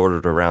refuses to be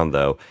ordered around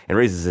though, and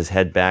raises his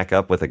head back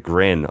up with a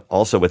grin,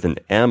 also with an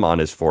M on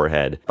his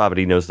forehead.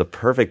 Babidi knows the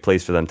perfect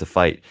place for them to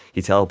fight.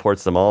 He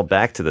teleports them all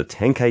back to the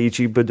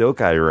Tenkaichi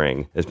Budokai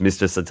ring. As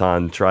Mr.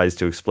 Satan tries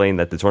to explain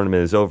that the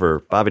tournament is over,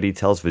 Babidi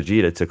tells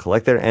Vegeta to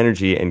collect their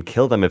energy and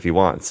kill them if he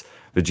wants.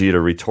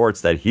 Vegeta retorts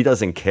that he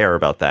doesn't care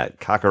about that.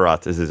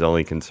 Kakarot is his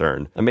only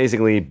concern.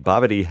 Amazingly,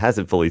 Babidi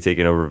hasn't fully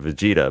taken over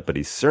Vegeta, but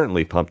he's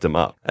certainly pumped him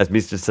up. As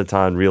Mr.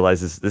 Satan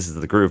realizes this is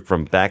the group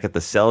from back at the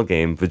Cell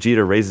game,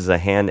 Vegeta raises a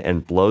hand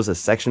and blows a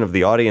section of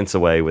the audience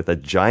away with a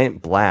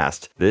giant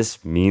blast.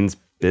 This means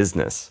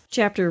business.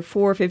 Chapter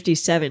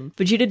 457.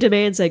 Vegeta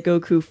demands that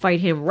Goku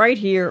fight him right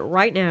here,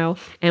 right now,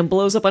 and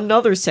blows up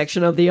another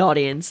section of the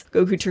audience.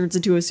 Goku turns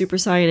into a Super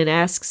Saiyan and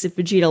asks if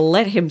Vegeta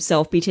let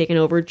himself be taken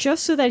over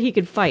just so that he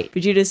could fight.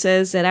 Vegeta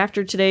says that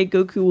after today,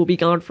 Goku will be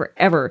gone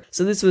forever,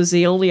 so this was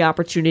the only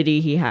opportunity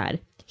he had.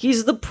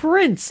 He's the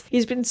prince!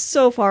 He's been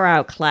so far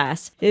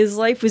outclassed. His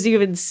life was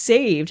even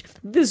saved.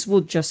 This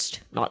will just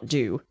not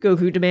do.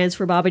 Goku demands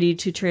for Babidi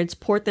to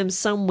transport them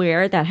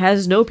somewhere that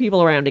has no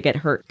people around to get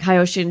hurt.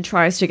 Kaioshin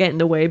tries to get in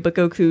the way, but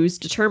Goku's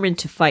determined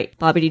to fight.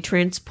 Babidi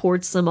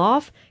transports them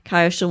off.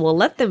 Kaioshin will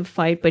let them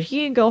fight, but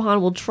he and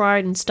Gohan will try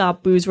and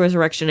stop Boo's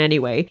resurrection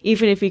anyway.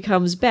 Even if he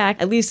comes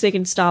back, at least they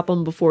can stop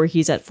him before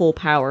he's at full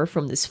power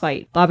from this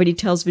fight. Babidi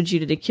tells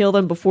Vegeta to kill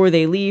them before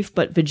they leave,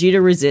 but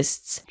Vegeta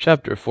resists.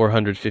 Chapter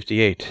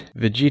 458.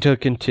 Vegeta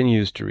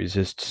continues to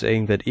resist,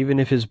 saying that even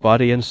if his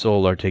body and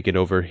soul are taken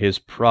over, his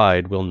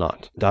pride will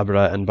not.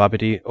 Dabra and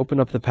Babidi open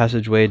up the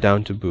passageway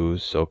down to Boo,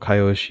 so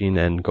Kaioshin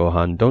and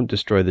Gohan don't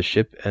destroy the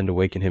ship and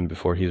awaken him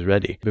before he's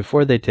ready.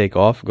 Before they take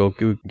off,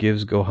 Goku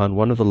gives Gohan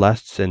one of the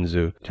last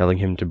Senzu, telling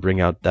him to bring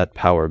out that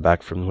power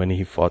back from when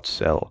he fought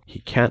Cell.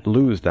 He can't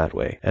lose that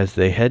way. As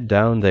they head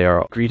down, they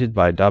are greeted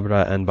by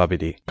Dabra and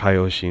Babidi.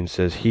 Kaioshin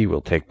says he will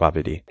take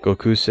Babidi.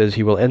 Goku says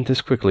he will end this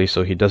quickly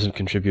so he doesn't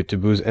contribute to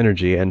Boo's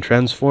energy and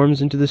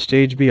transforms into the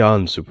stage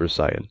beyond Super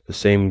Saiyan, the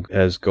same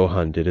as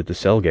Gohan did at the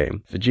Cell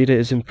game. Vegeta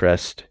is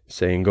impressed,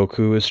 saying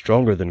Goku is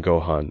stronger than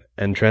Gohan,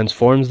 and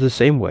transforms the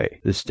same way.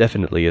 This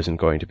definitely isn't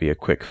going to be a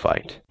quick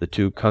fight. The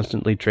two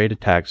constantly trade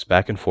attacks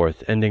back and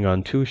forth, ending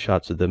on 2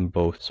 shots of them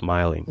both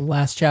smiling.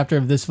 Last chapter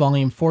of this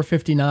volume,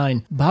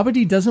 459.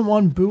 Babidi doesn't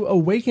want Boo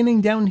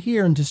awakening down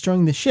here and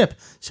destroying the ship,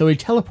 so he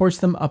teleports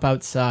them up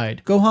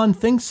outside. Gohan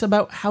thinks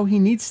about how he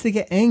needs to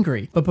get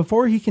angry, but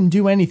before he can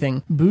do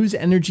anything, Boo's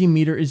energy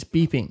meter is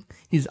beeping.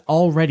 He's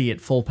already at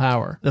full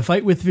power. The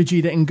fight with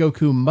Vegeta and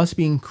Goku must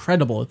be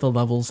incredible at the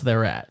levels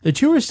they're at. The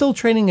two are still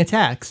trading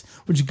attacks,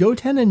 which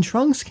Goten and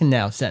Trunks can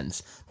now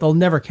sense. They'll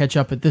never catch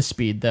up at this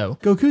speed, though.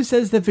 Goku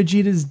says that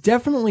Vegeta's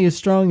definitely as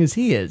strong as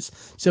he is,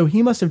 so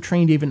he must have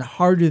trained even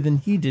harder than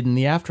he did in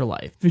the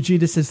afterlife.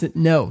 Vegeta says that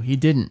no, he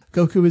didn't.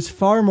 Goku is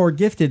far more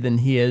gifted than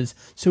he is,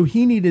 so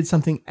he needed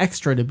something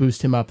extra to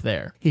boost him up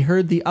there. He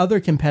heard the other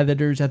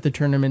competitors at the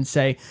tournament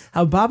say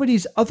how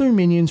Babidi's other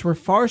minions were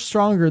far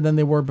stronger than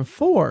they were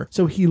before,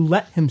 so he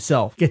let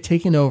himself get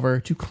taken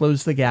over to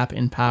close the gap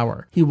in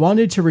power. He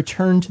wanted to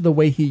return to the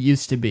way he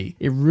used to be,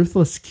 a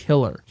ruthless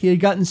killer. He had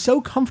gotten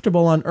so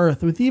comfortable on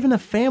Earth with even a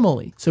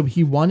family, so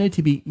he wanted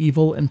to be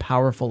evil and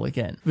powerful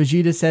again.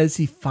 Vegeta says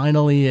he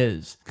finally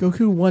is.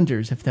 Goku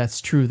wonders if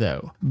that's true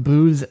though.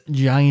 Boo's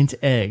giant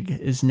egg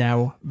is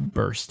now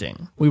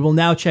bursting. We will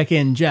now check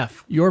in.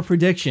 Jeff, your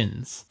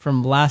predictions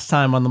from last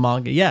time on the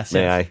manga. Yes.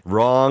 May I?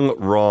 Wrong.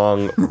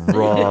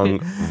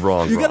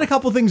 You got a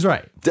couple things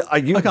right. Are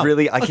you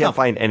really? I can't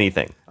find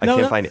anything. I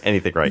can't find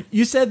anything right.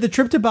 You said the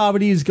trip to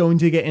Babidi is going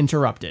to get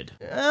interrupted.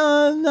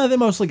 No, they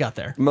mostly got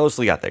there.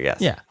 Mostly got there, yes.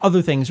 Yeah,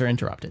 other things are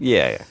interrupted.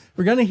 Yeah.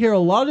 We're going to hear a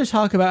lot of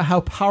talk about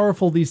how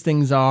powerful these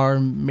things are.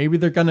 Maybe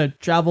they're going to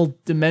travel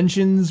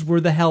dimensions.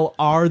 Where the hell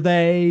are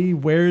they?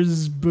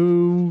 Where's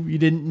Boo? You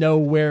didn't know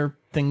where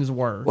things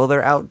were. Well,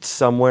 they're out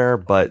somewhere,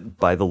 but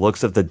by the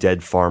looks of the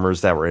dead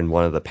farmers that were in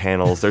one of the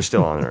panels, they're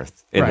still on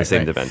Earth in the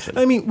same dimension.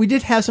 I mean, we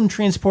did have some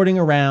transporting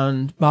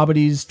around.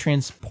 Babidi's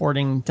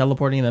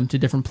teleporting them to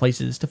different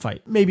places to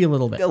fight. Maybe a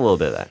little bit. A little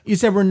bit of that. You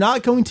said we're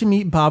not going to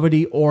meet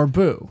Babidi or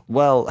Boo.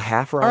 Well,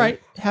 half right. All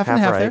right, half and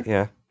half right, there.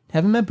 Yeah.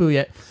 Haven't met Boo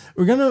yet.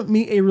 We're going to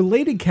meet a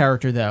related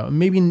character, though,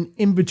 maybe an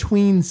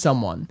in-between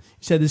someone.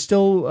 You said there's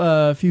still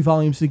a few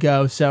volumes to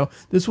go, so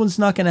this one's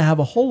not going to have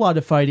a whole lot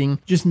of fighting,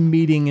 just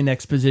meeting and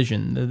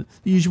exposition,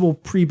 the usual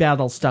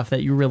pre-battle stuff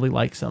that you really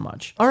like so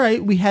much. All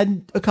right, we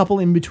had a couple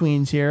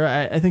in-betweens here.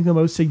 I think the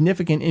most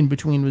significant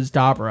in-between was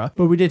Dabra,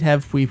 but we did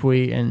have Pui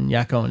Pui and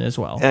Yakon as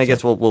well. And I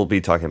guess we'll be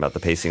talking about the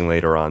pacing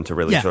later on to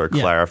really sort of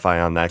clarify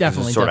on that, because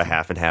it's sort of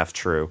half and half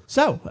true.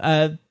 So,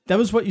 that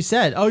was what you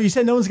said. Oh, you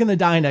said no one's going to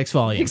die next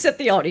volume. Except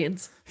the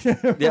audience.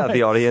 Yeah,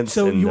 the audience.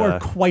 So you are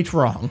quite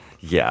wrong.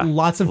 Yeah.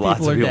 Lots of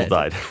people dead.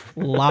 Died.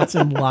 Lots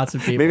and lots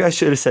of people. Maybe I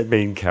should have said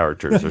main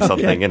characters or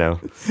something,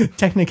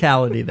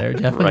 Technicality there,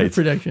 definitely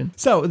prediction.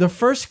 So the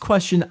first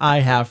question I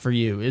have for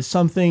you is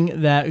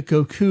something that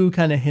Goku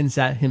kind of hints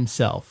at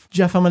himself.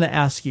 Jeff, I'm going to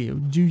ask you,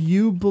 do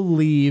you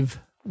believe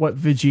what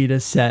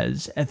Vegeta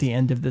says at the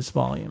end of this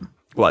volume?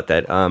 What,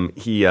 that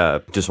he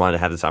just wanted to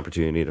have this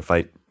opportunity to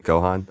fight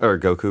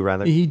Goku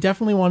rather? He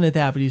definitely wanted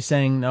that, but he's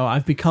saying, no,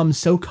 I've become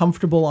so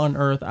comfortable on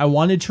Earth. I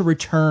wanted to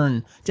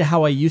return to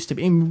how I used to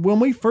be. And when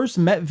we first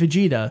met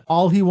Vegeta,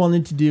 all he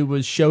wanted to do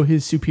was show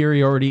his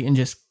superiority and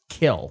just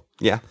kill.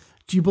 Yeah.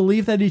 Do you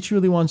believe that he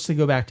truly wants to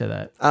go back to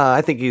that?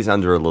 I think he's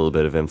under a little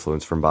bit of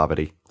influence from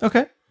Babidi.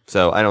 Okay.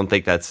 So I don't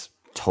think that's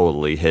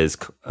totally his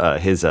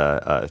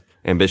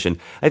ambition.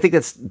 I think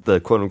that's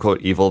the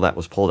quote-unquote evil that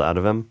was pulled out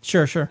of him.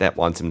 Sure. That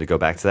wants him to go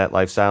back to that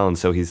lifestyle. And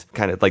so he's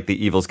kind of like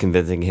the evil's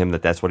convincing him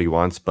that that's what he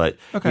wants. But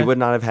he would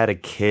not have had a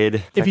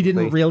kid. If he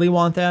didn't really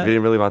want that? If he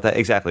didn't really want that.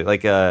 Exactly.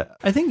 Like,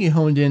 I think you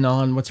honed in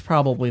on what's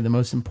probably the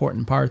most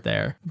important part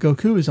there.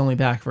 Goku is only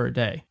back for a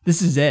day.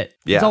 This is it.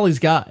 Yeah. That's all he's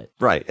got.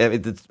 Right.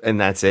 And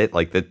that's it.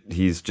 Like, that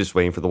he's just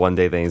waiting for the one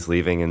day that he's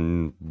leaving.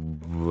 And,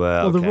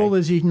 well, the rule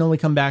is he can only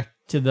come back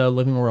to the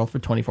living world for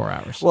 24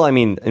 hours. Well, I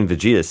mean, in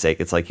Vegeta's sake,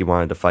 it's like he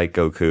wanted to fight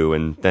Goku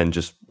and then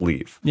just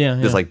leave.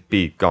 Yeah. Just like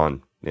be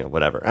gone,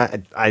 whatever.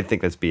 I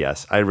think that's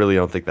BS. I really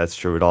don't think that's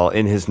true at all.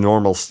 In his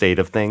normal state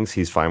of things,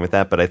 he's fine with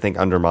that. But I think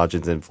under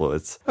Majin's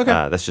influence,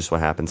 that's just what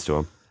happens to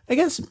him. I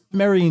guess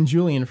Mary and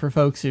Julian, for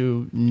folks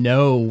who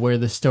know where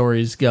the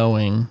story's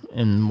going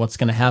and what's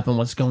going to happen,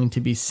 what's going to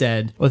be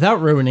said,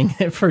 without ruining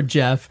it for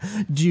Jeff,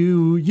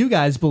 do you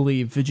guys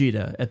believe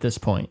Vegeta at this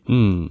point?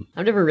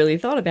 I've never really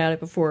thought about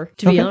it before,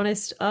 to be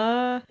honest.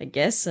 I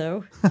guess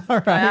so. All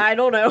right. I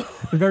don't know.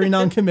 Very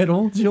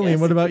non-committal. Julian,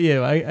 what about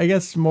you? I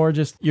guess more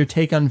just your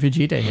take on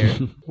Vegeta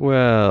here.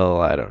 Well,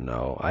 I don't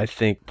know. I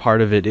think part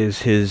of it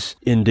is his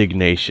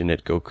indignation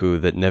at Goku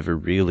that never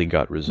really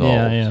got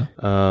resolved. Yeah.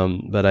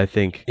 But I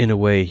think in a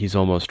way, he's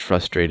almost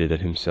frustrated at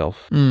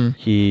himself.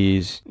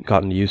 He's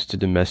gotten used to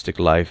domestic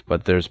life,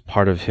 but there's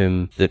part of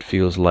him that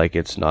feels like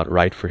it's not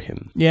right for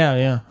him.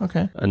 Yeah.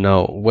 Okay.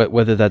 Now,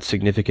 whether that's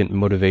significant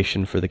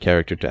motivation for the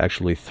character to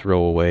actually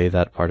throw away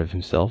that part of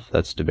himself,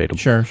 that's debatable.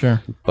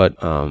 Sure. But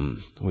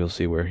we'll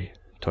see where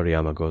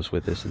Toriyama goes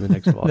with this in the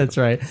next volume. That's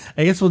right.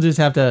 I guess we'll just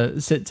have to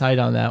sit tight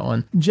on that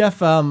one.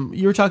 Jeff,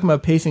 you were talking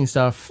about pacing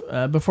stuff.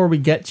 Before we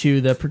get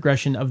to the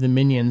progression of the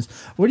minions,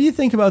 what do you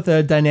think about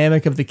the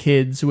dynamic of the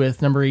kids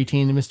with number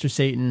 18 and Mr.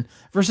 Satan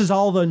versus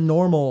all the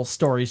normal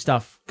story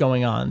stuff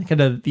going on,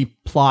 kind of the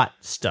plot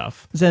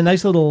stuff? Is that a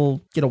nice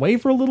little get away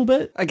for a little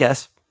bit? I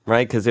guess.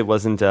 Right, because it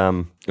wasn't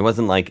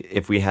like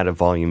if we had a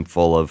volume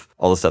full of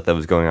all the stuff that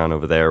was going on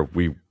over there,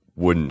 we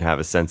wouldn't have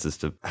a sense as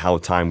to how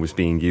time was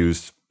being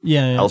used.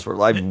 Yeah.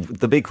 Elsewhere.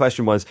 The big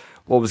question was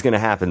what was going to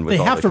happen with they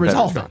all have the to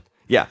resolve it.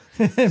 Yeah.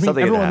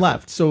 Everyone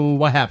left, so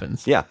what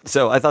happens? Yeah.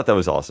 So I thought that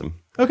was awesome.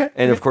 Okay.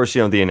 And of course,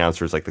 the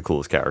announcer is like the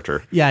coolest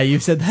character. Yeah,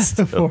 you've said that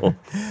before.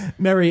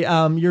 Mary,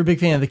 you're a big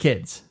fan of the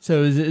kids.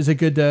 So is it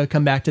good to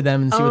come back to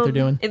them and see what they're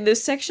doing? In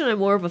this section, I'm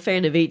more of a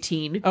fan of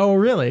 18. Oh,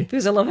 really?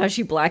 Because I love how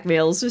she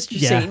blackmails Mr.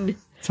 Satan.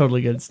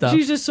 Totally good stuff.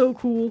 She's just so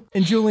cool.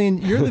 And Julian,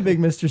 you're the big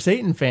Mr.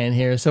 Satan fan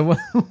here. So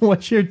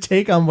what's your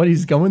take on what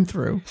he's going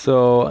through?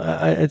 So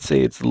I'd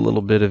say it's a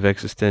little bit of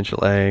existential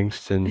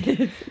angst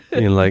and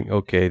being like,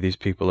 okay, these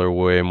people are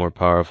way more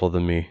powerful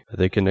than me. Are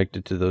they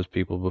connected to those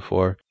people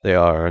before? They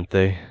are, aren't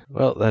they?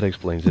 Well, that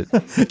explains it.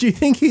 Do you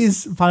think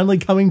he's finally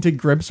coming to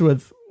grips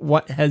with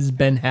what has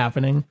been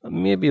happening?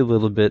 Maybe a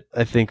little bit.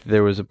 I think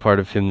there was a part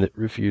of him that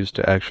refused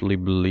to actually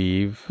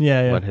believe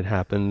what had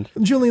happened.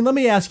 Julian, let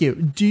me ask you,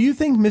 do you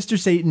think Mr.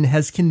 Satan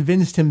has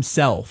convinced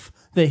himself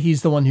that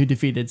he's the one who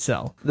defeated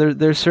Cell?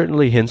 There's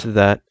certainly hints of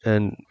that,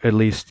 and at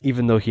least,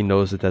 even though he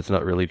knows that that's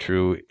not really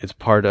true, it's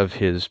part of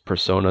his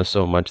persona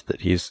so much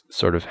that he's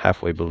sort of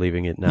halfway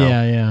believing it now.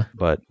 Yeah.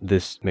 But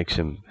this makes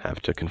him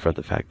have to confront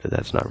the fact that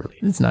that's not really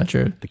it's not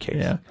true. The case.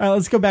 Yeah. All right,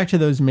 let's go back to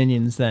those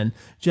minions then.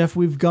 Jeff,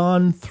 we've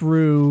gone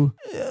through...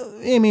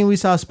 we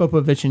saw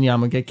Spopovich and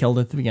Yama get killed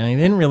at the beginning.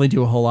 They didn't really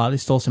do a whole lot. They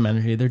stole some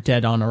energy. They're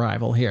dead on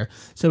arrival here.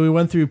 So we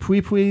went through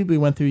Pui Pui, we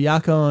went through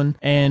Yakon,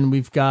 and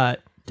we've got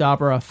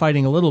Dabra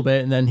fighting a little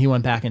bit, and then he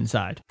went back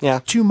inside. Yeah.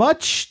 Too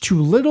much?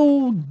 Too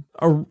little?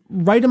 A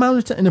right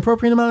amount of an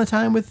appropriate amount of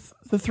time with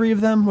the three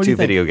of them? What do you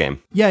think? Video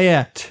game.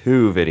 Yeah.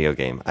 2 video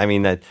game. I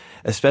mean, that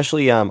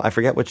especially, I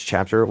forget which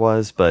chapter it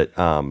was, but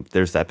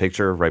there's that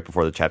picture right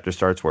before the chapter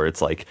starts where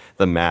it's like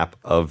the map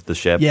of the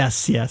ship.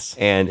 Yes.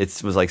 And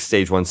it was like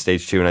stage 1,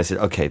 stage 2, and I said,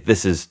 okay,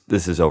 this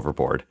is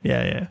overboard.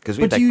 Yeah.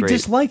 But do you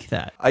dislike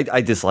that?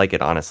 I dislike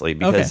it, honestly,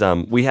 because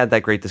we had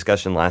that great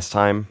discussion last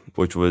time,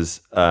 which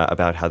was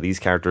about how these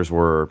characters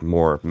were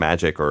more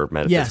magic or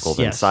metaphysical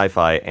than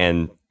sci-fi,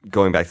 and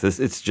going back to this,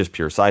 it's just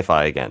pure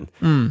sci-fi again.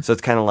 So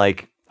it's kind of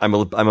like, I'm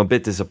a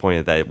bit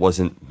disappointed that it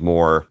wasn't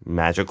more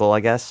magical, I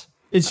guess.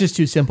 It's just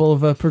too simple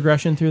of a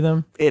progression through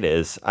them? It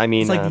is. I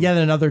mean... It's like yet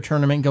another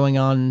tournament going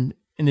on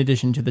in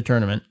addition to the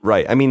tournament.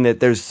 Right. I mean,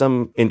 there's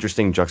some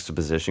interesting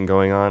juxtaposition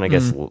going on, I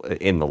guess,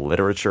 in the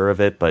literature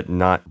of it, but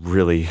not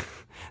really...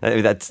 I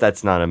mean,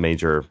 that's not a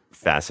major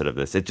facet of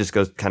this. It just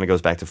kind of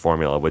goes back to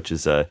formula, which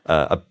is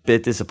a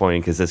bit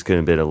disappointing because this could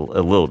have been a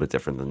little bit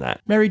different than that.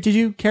 Mary, did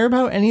you care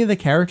about any of the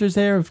characters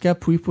there? We've got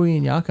Pui Pui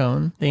and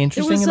Yakon. They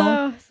interesting at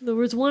all? There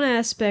was one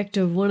aspect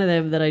of one of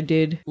them that I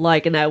did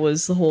like, and that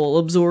was the whole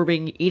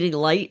absorbing, eating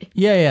light.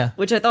 Yeah.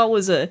 Which I thought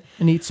was a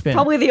neat spin.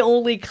 Probably the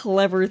only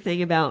clever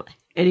thing about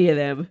any of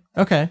them.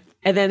 Okay.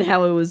 And then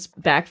how it was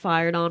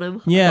backfired on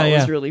him. Yeah, It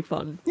was really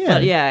fun. Yeah.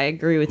 But yeah, I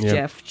agree with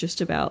Jeff just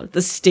about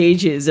the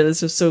stages, and it's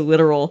just so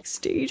literal.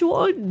 Stage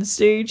 1,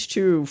 stage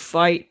 2,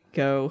 fight,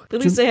 go. But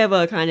at least they have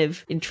a kind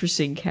of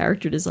interesting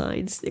character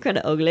designs. They're kind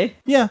of ugly.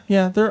 Yeah,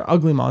 they're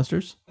ugly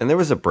monsters. And there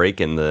was a break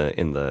in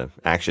the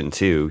action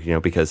too,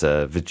 because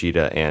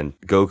Vegeta and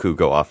Goku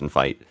go off and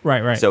fight.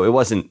 Right. So it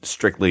wasn't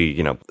strictly,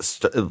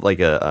 like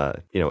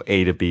a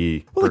A to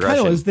B Well, it kind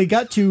of was. They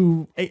got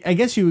to, I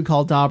guess you would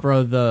call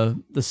Dabra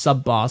the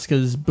sub boss,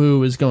 because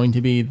Boo is going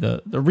to be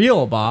the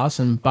real boss,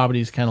 and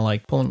Babidi's kind of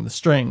like pulling the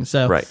strings.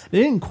 So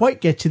they didn't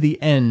quite get to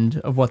the end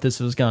of what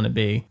this was going to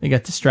be. They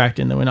got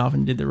distracted and they went off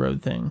and did the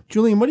road thing.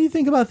 Julian, what do you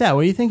think about that?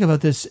 What do you think about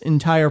this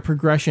entire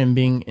progression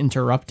being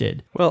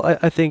interrupted? Well,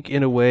 I think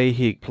in a way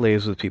he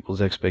plays with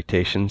people's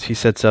expectations. He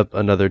sets up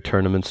another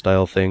tournament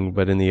style thing,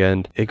 but in the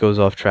end, it goes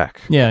off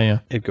track. Yeah.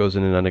 It goes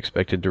in an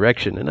unexpected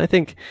direction. And I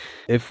think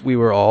if we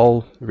were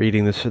all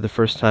reading this for the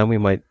first time, we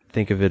might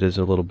think of it as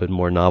a little bit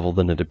more novel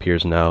than it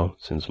appears now,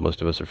 since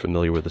most of us are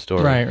familiar with the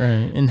story. Right.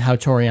 And how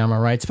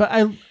Toriyama writes. But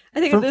I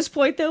think at this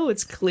point, though,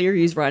 it's clear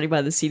he's riding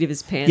by the seat of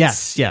his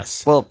pants.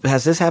 Yes. Well,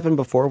 has this happened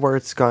before where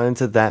it's gone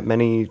into that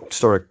many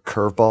sort of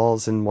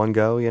curveballs in one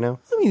go,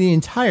 I mean, the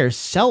entire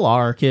Cell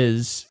arc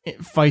is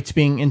fights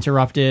being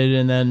interrupted,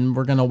 and then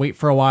we're going to wait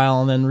for a while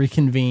and then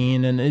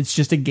reconvene, and it's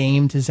just a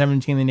game to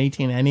 17 and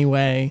 18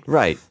 anyway.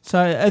 Right. So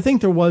I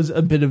think there was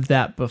a bit of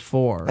that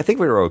before. I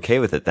think we were okay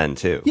with it then,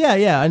 too.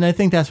 Yeah, and I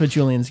think that's what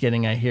Julian's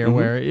getting at here,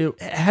 where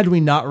had we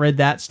not read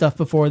that stuff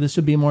before, this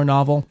would be more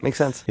novel. Makes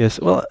sense. Yes,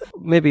 well,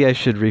 maybe I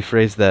should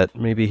rephrase that.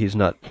 Maybe he's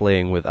not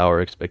playing with our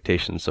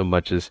expectations so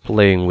much as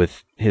playing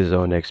with his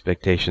own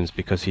expectations,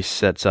 because he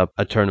sets up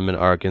a tournament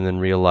arc and then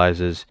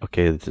realizes,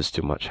 okay, this is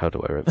too much. How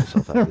do I write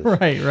myself out of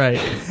this?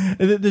 Right.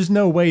 There's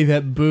no way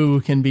that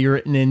Boo can be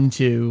written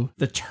into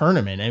the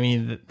tournament. I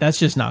mean, that's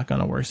just not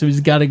going to work. So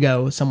he's got to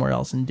go somewhere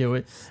else and do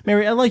it.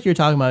 Mary, I like you're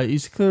talking about it.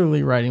 He's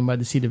clearly writing by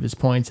the seat of his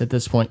points at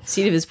this point.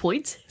 Seat of his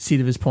points? Seat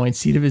of his points,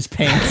 seat of his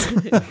pants.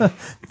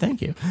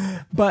 Thank you.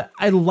 But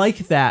I like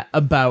that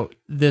about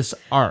this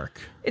arc.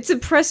 It's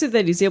impressive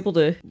that he's able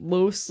to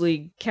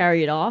mostly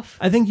carry it off.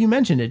 I think you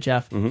mentioned it,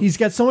 Jeff. He's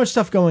got so much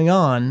stuff going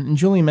on, and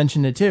Julie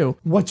mentioned it too.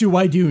 What do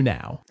I do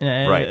now?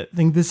 And I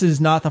think this is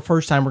not the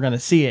first time we're going to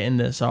see it in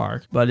this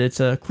arc, but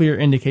it's a clear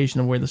indication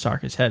of where this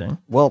arc is heading.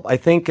 Well, I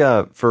think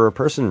for a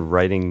person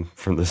writing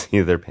from the seat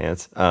of their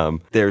pants,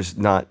 there's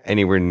not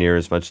anywhere near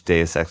as much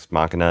Deus Ex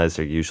Machina as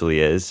there usually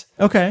is.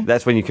 Okay.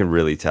 That's when you can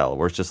really tell,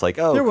 where it's just like,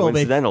 oh,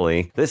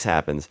 coincidentally, this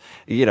happens.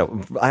 I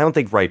don't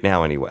think right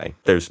now anyway,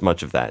 there's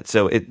much of that.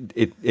 So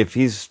if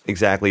he's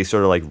exactly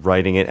sort of like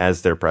writing it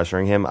as they're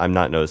pressuring him, I'm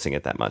not noticing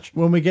it that much.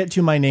 When we get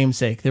to My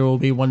Namesake, there will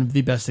be one of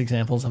the best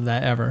examples of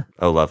that ever.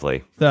 Oh,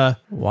 lovely. The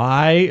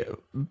why?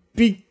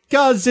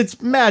 Because it's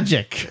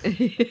magic.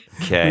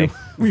 Okay.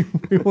 we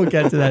will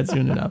get to that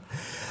soon enough.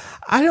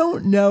 I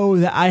don't know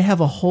that I have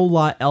a whole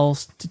lot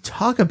else to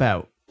talk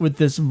about with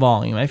this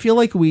volume. I feel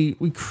like we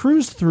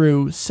cruised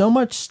through so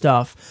much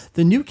stuff.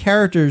 The new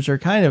characters are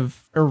kind of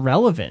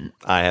irrelevant.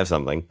 I have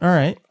something. All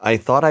right. I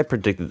thought I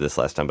predicted this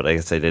last time, but I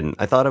guess I didn't.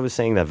 I thought I was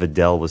saying that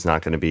Videl was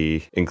not going to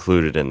be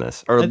included in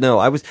this. Or no,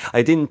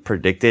 I didn't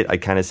predict it. I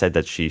kind of said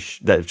that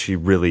she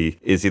really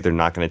is either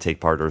not going to take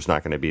part or is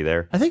not going to be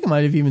there. I think I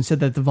might have even said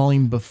that the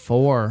volume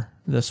before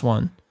this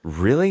one.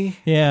 Really?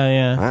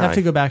 Yeah. I have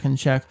to go back and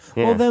check.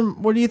 Yeah. Well,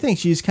 then, what do you think?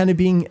 She's kind of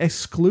being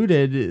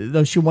excluded,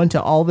 though she went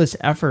to all this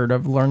effort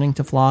of learning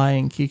to fly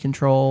and key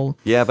control.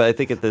 Yeah, but I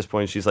think at this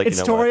point, she's like,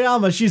 it's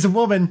Toriyama. What? She's a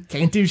woman.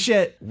 Can't do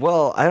shit.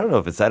 Well, I don't know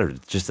if it's that or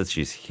just that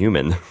she's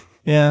human.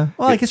 Yeah.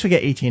 Well, I guess we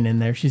get 18 in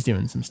there. She's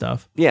doing some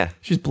stuff. Yeah.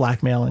 She's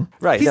blackmailing.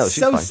 Right. She's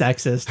so fine.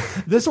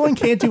 Sexist. This one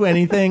can't do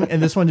anything,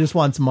 and this one just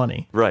wants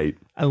money. Right.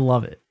 I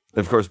love it.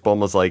 Of course,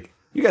 Bulma's like,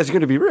 you guys are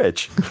going to be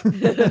rich.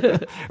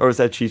 Or was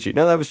that Chi-Chi?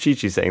 No, that was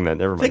Chi-Chi saying that.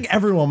 Never mind. I think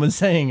everyone was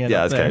saying it.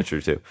 Yeah, that's kind of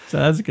true, too. So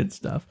that's good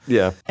stuff.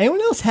 Yeah.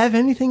 Anyone else have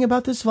anything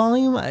about this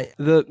volume?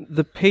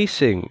 The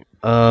pacing,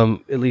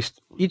 at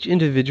least each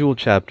individual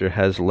chapter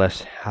has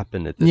less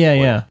happen at this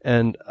point. Yeah.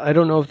 And I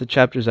don't know if the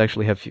chapters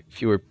actually have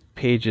fewer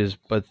pages,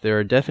 but there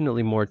are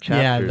definitely more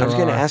chapters. Yeah, I was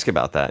going to ask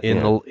about that.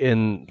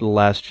 In the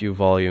last few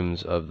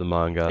volumes of the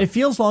manga. It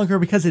feels longer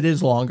because it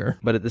is longer.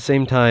 But at the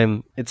same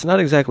time, it's not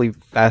exactly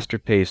faster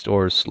paced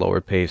or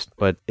slower paced,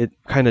 but it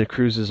kind of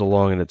cruises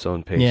along in its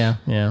own pace. Yeah.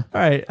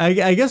 All right,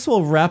 I guess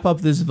we'll wrap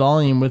up this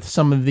volume with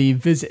some of the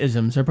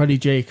Viz-isms. Our buddy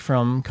Jake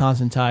from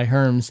Constantai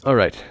Herms. All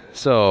right,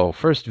 so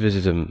first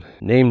Viz-ism,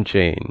 name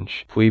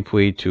change, Pui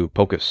Pui to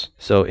Pocus.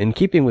 So in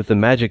keeping with the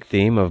magic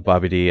theme of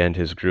Babidi and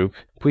his group,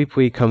 Pui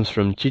Pui comes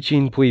from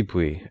Chichin Pui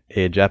Pui,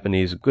 a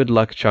Japanese good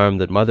luck charm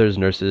that mothers,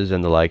 nurses,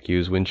 and the like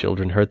use when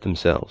children hurt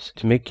themselves.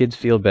 To make kids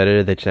feel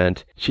better, they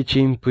chant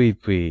Chichin Pui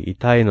Pui,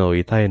 Itai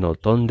no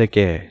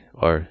Tondeke,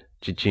 or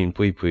Chichin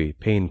pui pui,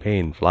 pain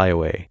pain, fly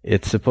away.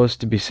 It's supposed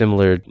to be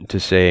similar to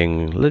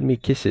saying, let me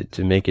kiss it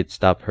to make it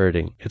stop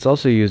hurting. It's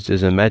also used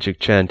as a magic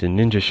chant in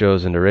ninja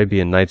shows and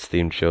Arabian Nights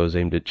themed shows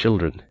aimed at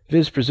children.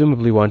 Viz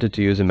presumably wanted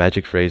to use a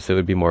magic phrase that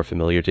would be more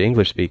familiar to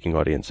English-speaking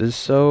audiences,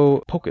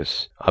 so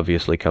pocus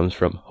obviously comes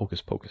from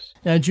hocus pocus.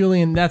 Now,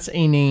 Julian, that's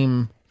a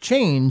name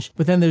change,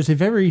 but then there's a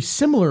very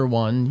similar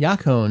one,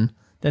 Yakon,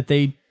 that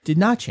they did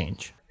not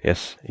change.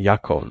 Yes,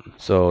 Yakon.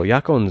 So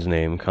Yakon's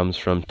name comes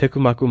from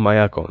Tekumaku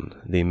Mayakon,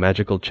 the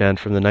magical chant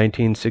from the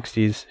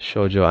 1960s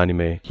shoujo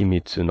anime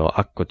Kimitsu no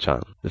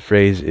Akko-chan. The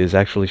phrase is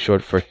actually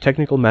short for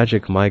Technical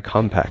Magic My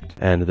Compact,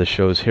 and the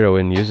show's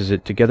heroine uses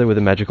it together with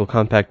a magical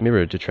compact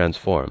mirror to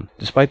transform.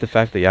 Despite the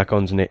fact that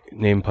Yakon's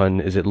name pun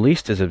is at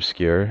least as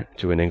obscure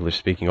to an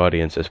English-speaking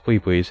audience as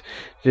Pui Pui's,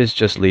 Viz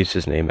just leaves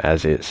his name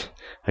as is.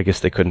 I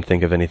guess they couldn't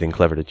think of anything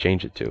clever to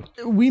change it to.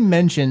 We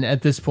mentioned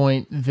at this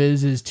point,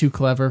 Viz is too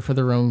clever for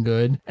their own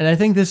good. And I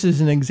think this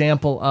is an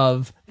example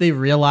of they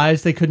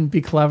realized they couldn't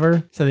be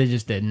clever, so they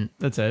just didn't.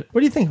 That's it. What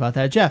do you think about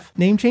that, Jeff?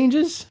 Name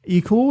changes? Are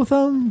you cool with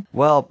them?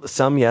 Well,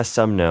 some yes,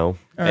 some no.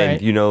 All and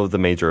right. you know the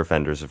major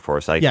offenders, of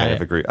course. I kind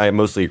of agree. I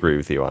mostly agree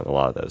with you on a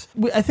lot of those.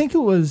 I think it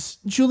was,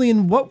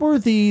 Julian, what were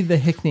the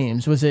hick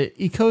names? Was it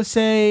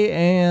Ikose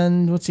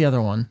and what's the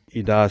other one?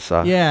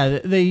 Idasa. Yeah,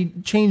 they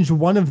changed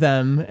one of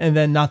them and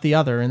then not the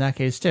other in that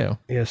case too.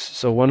 Yes,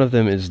 so one of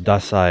them is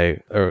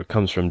Dasai, or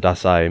comes from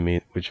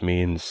Dasai, which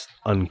means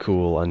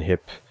uncool, unhip.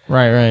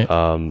 Right.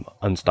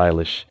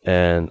 Unstylish.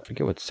 And I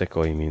forget what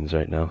sekoi means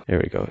right now. There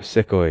we go.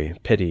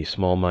 Sekoi, petty,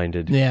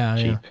 small-minded, cheap.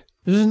 Yeah.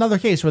 There's another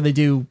case where they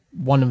do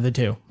one of the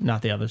two,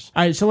 not the others.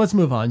 All right, so let's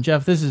move on.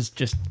 Jeff, this is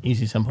just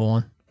easy, simple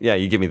one. Yeah,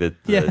 you give me the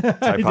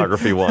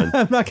typography one.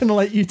 I'm not going to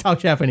let you talk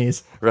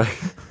Japanese. Right.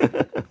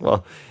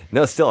 Well,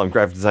 no, still, I'm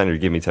graphic designer. You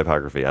give me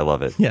typography. I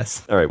love it.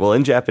 Yes. All right. Well,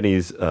 in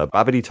Japanese,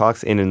 Babidi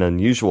talks in an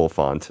unusual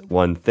font,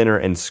 one thinner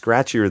and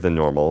scratchier than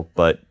normal,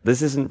 but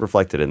this isn't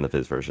reflected in the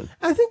Viz version.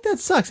 I think that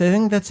sucks. I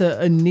think that's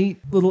a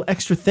neat little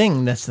extra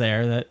thing that's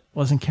there that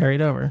wasn't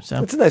carried over.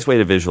 So it's a nice way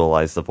to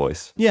visualize the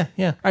voice. Yeah.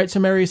 All right, so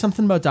Mary,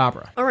 something about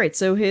Dabra. All right,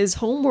 so his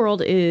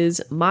homeworld is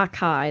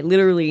Makai,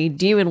 literally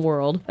demon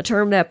world, a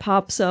term that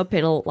pops up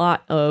in a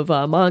lot of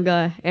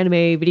manga,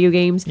 anime, video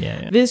games.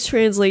 Yeah. This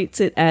translates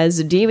it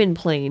as demon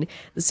plane,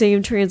 the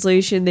same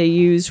translation they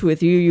used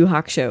with Yu Yu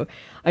Hakusho.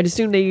 I'd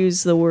assume they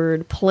use the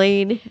word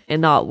plane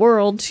and not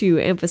world to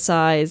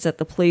emphasize that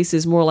the place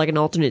is more like an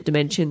alternate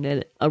dimension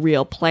than a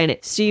real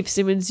planet. Steve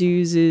Simmons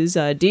uses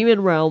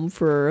Demon Realm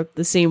for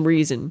the same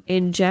reason.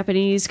 In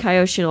Japanese,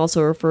 Kaioshin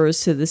also refers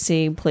to the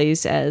same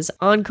place as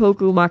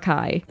Ankoku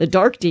Makai, the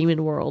Dark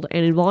Demon World,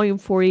 and in Volume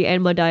 40,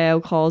 Enma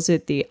Daio calls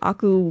it the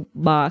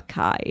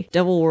Akumakai,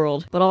 Devil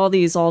World. But all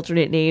these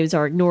alternate names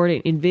are ignored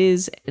in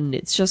Viz, and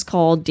it's just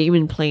called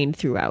Demon Plane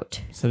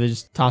throughout. So they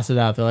just toss it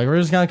out. They're like, we're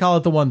just going to call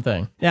it the one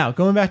thing. Now,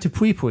 going back to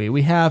Pui Pui,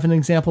 we have an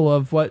example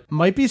of what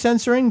might be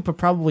censoring, but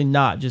probably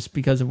not just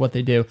because of what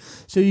they do.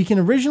 So you can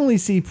originally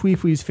see Pui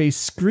Pui's face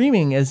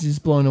screaming as he's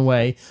blown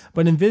away,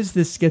 but in Viz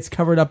this gets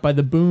covered up by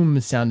the boom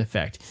sound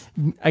effect.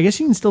 I guess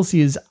you can still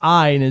see his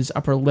eye and his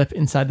upper lip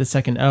inside the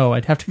second O.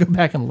 I'd have to go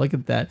back and look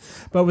at that.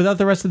 But without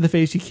the rest of the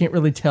face, you can't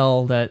really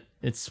tell that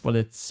it's what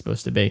it's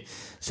supposed to be.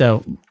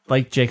 So,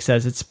 like Jake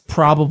says, it's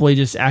probably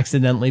just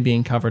accidentally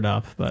being covered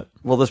up. But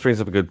well, this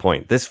brings up a good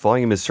point. This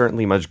volume is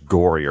certainly much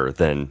gorier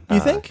than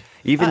you think.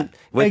 Even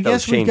with I those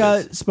guess changes. we've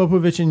got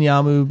Spopovich and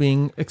Yamu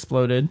being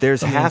exploded.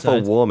 There's half a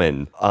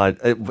woman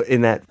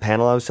in that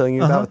panel I was telling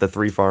you about with the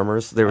three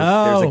farmers. There's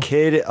a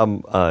kid,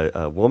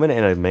 a woman,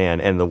 and a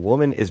man, and the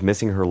woman is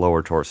missing her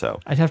lower torso.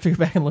 I'd have to go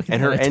back and look at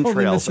and that. her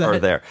entrails are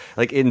there,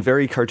 like in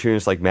very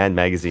cartoonish, like Mad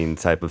Magazine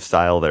type of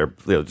style. They're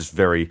just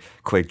very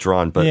quick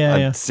drawn, but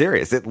I'm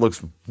serious. It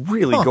looks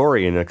really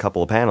gory in a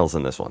couple of panels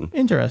in this one.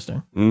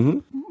 Interesting.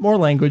 More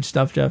language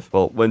stuff, Jeff.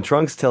 Well, when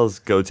Trunks tells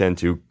Goten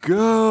to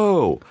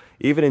go,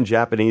 even in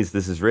Japanese,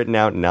 this is written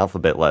out in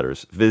alphabet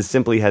letters. Viz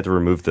simply had to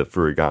remove the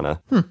furigana.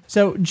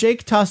 So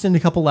Jake tossed in a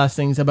couple last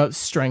things about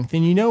strength,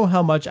 and you know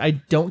how much I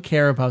don't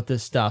care about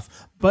this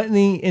stuff. But in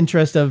the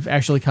interest of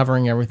actually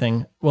covering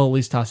everything, we'll at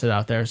least toss it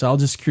out there. So I'll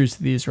just cruise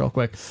through these real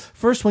quick.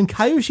 First, when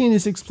Kaioshin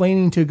is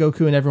explaining to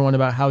Goku and everyone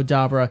about how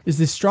Dabra is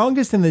the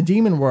strongest in the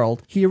demon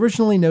world, he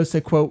originally notes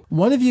that, quote,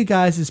 one of you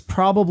guys is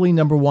probably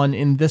number one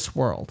in this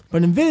world.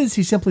 But in Viz,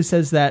 he simply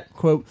says that,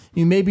 quote,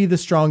 you may be the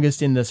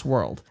strongest in this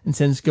world. And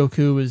since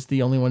Goku is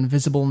the only one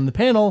visible in the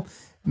panel,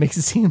 makes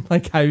it seem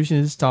like Kaioshin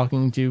is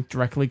talking to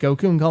directly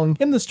Goku and calling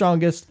him the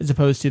strongest, as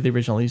opposed to the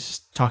original. He's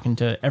talking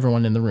to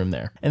everyone in the room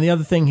there. And the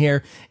other thing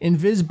here, in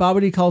Viz,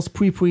 Babidi calls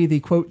Pui Pui the,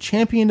 quote,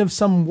 champion of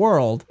some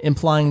world,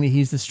 implying that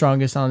he's the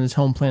strongest on his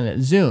home planet,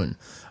 Zune.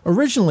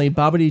 Originally,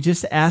 Babidi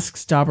just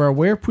asks Dabra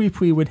where Pui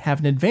Pui would have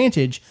an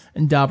advantage,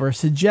 and Dabra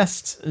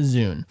suggests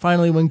Zune.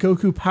 Finally, when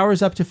Goku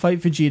powers up to fight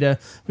Vegeta,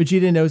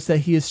 Vegeta notes that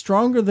he is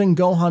stronger than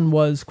Gohan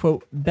was,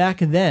 quote, back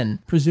then,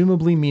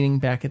 presumably meaning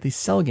back at the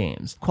Cell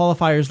games.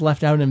 Qualifiers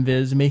left out in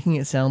Viz, making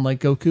it sound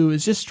like Goku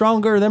is just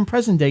stronger than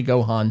present-day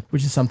Gohan,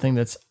 which is something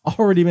that's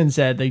already been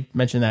said. They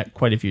mentioned that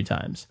quite a few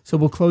times. So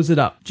we'll close it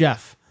up.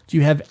 Jeff, Do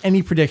you have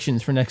any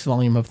predictions for next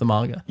volume of the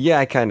manga? Yeah,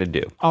 I kind of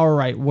do. All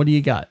right, what do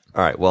you got?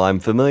 All right, well,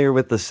 I'm familiar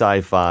with the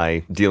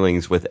sci-fi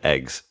dealings with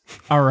eggs.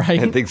 All right.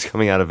 And things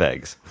coming out of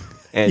eggs.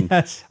 And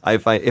yes.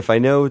 if I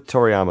know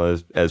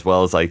Toriyama as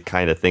well as I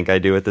kind of think I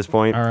do at this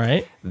point, all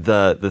right,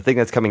 the thing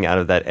that's coming out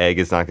of that egg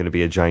is not going to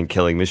be a giant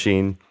killing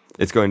machine.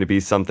 It's going to be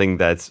something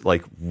that's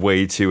like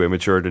way too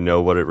immature to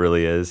know what it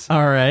really is.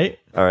 All right.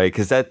 All right,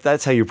 because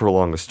that's how you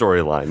prolong a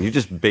storyline. You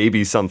just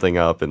baby something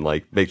up and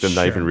like make them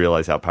not even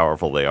realize how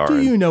powerful they are.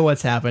 Do you know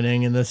what's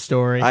happening in this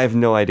story? I have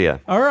no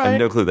idea. All right. I have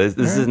no clue. This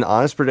is an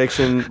honest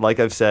prediction. Like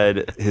I've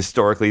said,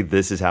 historically,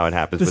 this is how it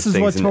happens. This is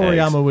what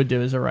Toriyama would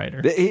do as a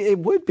writer. It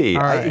would be.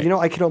 Right.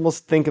 I could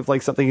almost think of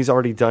like something he's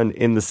already done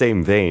in the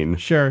same vein.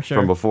 Sure.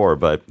 From before,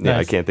 but yeah,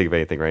 I can't think of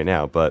anything right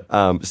now. But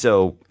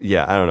so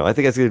yeah, I don't know. I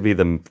think that's going to be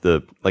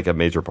the like a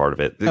major part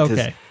of it.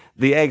 Okay.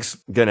 The egg's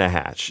gonna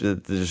hatch.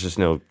 There's just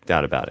no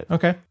doubt about it.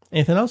 Okay.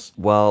 Anything else?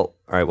 Well,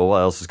 all right. Well, what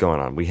else is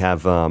going on? We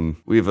have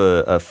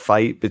a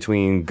fight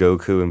between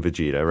Goku and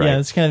Vegeta, right? Yeah,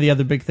 that's kind of the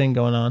other big thing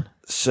going on.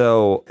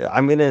 So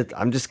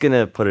I'm just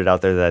gonna put it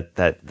out there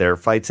that their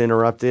fight's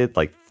interrupted.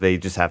 Like they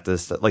just have to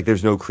like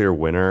there's no clear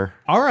winner.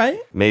 All right.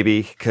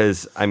 Maybe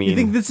because I mean, you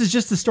think this is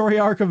just the story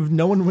arc of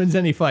no one wins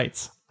any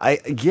fights?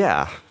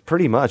 Yeah,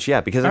 pretty much. Yeah,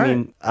 because I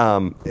mean,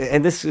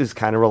 and this is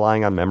kind of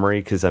relying on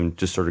memory because I'm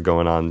just sort of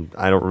going on.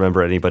 I don't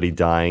remember anybody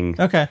dying.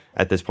 Okay.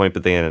 At this point,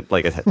 but then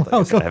like I said,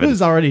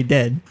 Goku's already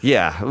dead.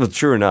 Yeah, well,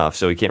 true enough.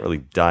 So he can't really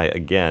die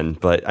again.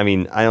 But I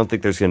mean, I don't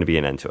think there's going to be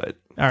an end to it.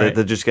 All right.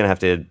 They're just going to have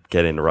to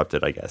get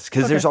interrupted, I guess,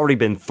 because there's already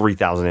been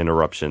 3,000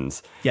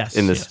 interruptions.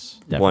 In this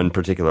one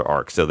particular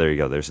arc. So there you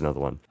go. There's another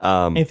one.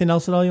 Anything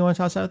else at all you want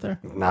to toss out there?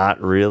 Not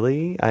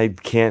really. I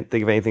can't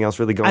think of anything else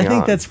really going on. I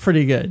think that's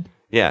pretty good.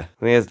 Yeah,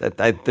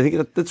 I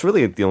think that's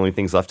really the only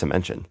things left to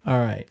mention. All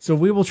right, so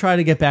we will try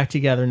to get back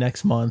together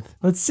next month.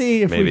 Let's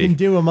see if we can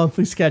do a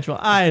monthly schedule.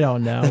 I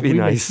don't know. That'd be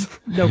nice.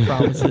 No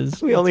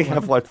promises. We only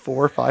have, 4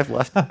 or 5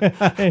 left?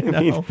 I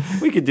mean,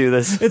 we could do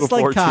this it's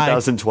before like Kai,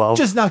 2012.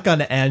 Just not going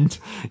to end.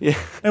 Yeah.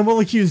 And we'll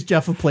accuse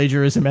Jeff of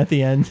plagiarism at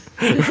the end.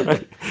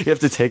 Right. You have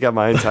to take out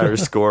my entire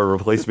score,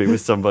 replace me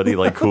with somebody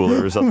like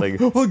cooler or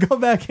something. We'll go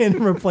back in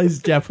and replace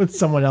Jeff with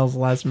someone else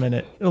last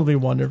minute. It'll be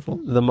wonderful.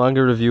 The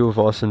manga review of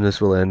Awesomeness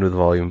will end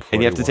with volume 41.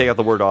 And you have to take out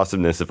the word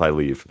awesomeness if I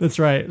leave. That's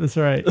right.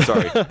 Sorry,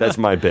 that's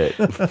my bit.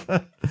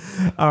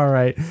 All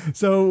right.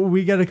 So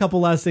we got a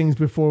couple last things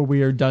before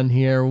we are done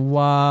here.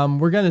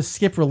 We're going to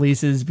skip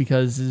releases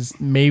because there's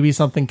maybe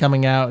something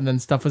coming out and then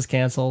stuff was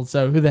canceled.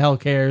 So who the hell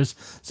cares?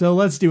 So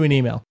let's do an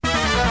email.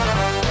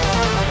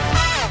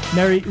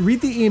 Mary,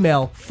 read the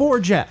email for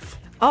Jeff.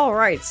 All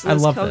right, so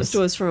this comes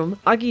to us from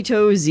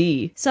Agito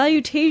Z.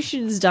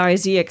 Salutations,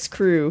 DaiZX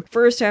crew.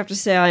 First, I have to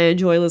say I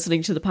enjoy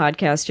listening to the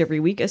podcast every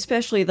week,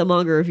 especially the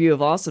manga review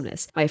of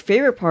Awesomeness. My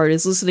favorite part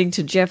is listening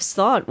to Jeff's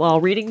thought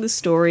while reading the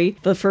story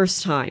the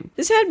first time.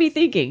 This had me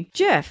thinking,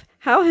 Jeff,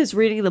 how has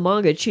reading the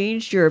manga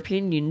changed your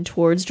opinion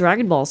towards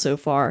Dragon Ball so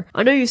far?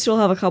 I know you still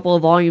have a couple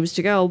of volumes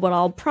to go, but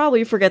I'll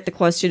probably forget the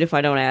question if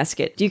I don't ask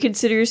it. Do you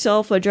consider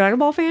yourself a Dragon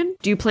Ball fan?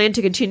 Do you plan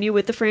to continue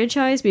with the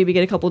franchise? Maybe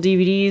get a couple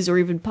DVDs or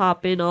even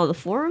pop in on the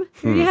forum?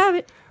 There you have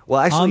it.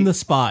 Well, actually, on the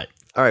spot.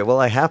 All right, well,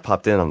 I have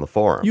popped in on the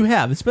forum. You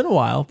have. It's been a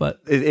while,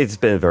 but... It's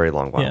been a very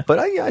long while. Yeah. But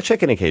I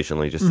check in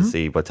occasionally just to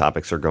see what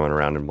topics are going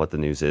around and what the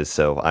news is.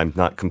 So I'm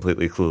not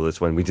completely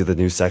clueless when we do the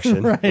news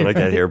section when I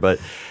get here. But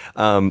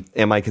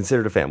am I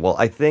considered a fan? Well,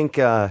 I think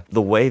the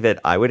way that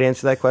I would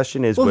answer that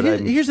question is...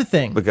 here's the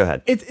thing. But go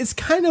ahead. It's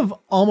kind of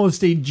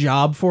almost a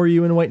job for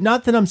you in a way.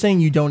 Not that I'm saying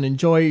you don't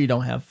enjoy it, you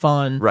don't have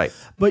fun. Right.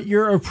 But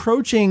you're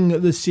approaching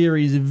the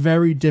series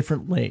very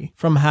differently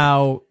from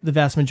how the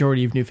vast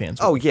majority of new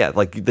fans would. Oh, yeah.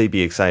 Like, they'd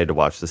be excited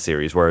to watch the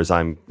series, whereas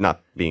I'm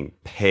not being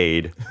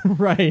paid.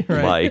 Right.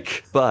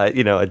 Like, but,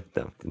 no.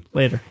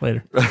 Later.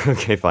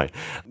 Okay, fine.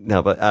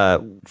 No,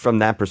 but from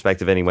that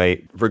perspective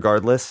anyway,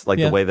 regardless,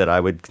 the way that I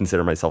would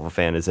consider myself a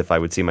fan is if I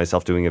would see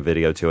myself doing a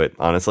video to it,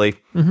 honestly.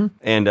 Mm-hmm.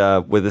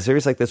 And with a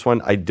series like this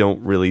one, I don't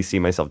really see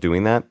myself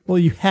doing that. Well,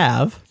 you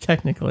have,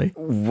 technically.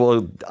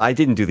 Well, I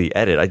didn't do the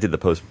edit. I did the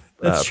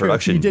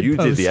production. You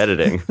did the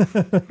editing.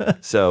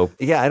 So,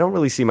 yeah, I don't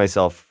really see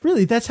myself.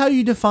 Really, that's how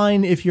you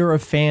define if you're a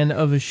fan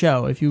of a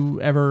show, if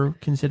you ever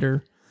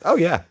consider... Oh,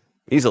 yeah.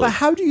 Easily. But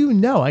how do you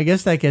know? I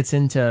guess that gets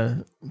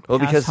into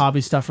because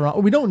hobby stuff.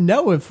 We don't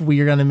know if we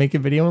are going to make a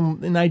video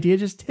and an idea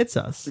just hits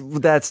us.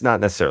 That's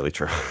not necessarily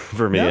true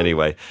for me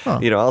anyway. Huh.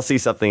 I'll see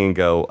something and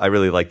go, I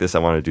really like this. I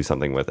want to do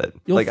something with it.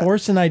 You'll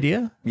force an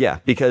idea? Yeah,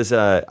 because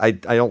I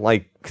don't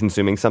like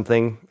consuming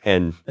something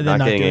and not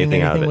getting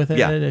anything out of it. With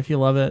it if you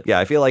love it. Yeah,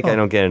 I feel like I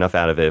don't get enough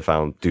out of it if I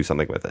don't do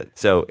something with it.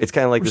 So it's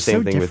kind of like the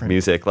same thing with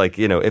music. Like,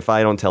 if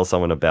I don't tell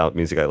someone about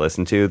music I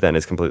listen to, then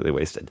it's completely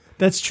wasted.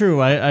 That's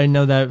true. I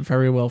know that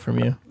very well from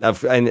you.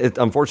 And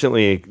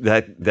unfortunately,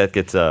 that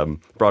gets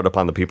brought up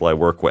on the people I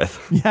work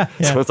with. Yeah.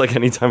 So it's like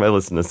anytime I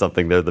listen to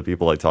something, they're the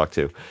people I talk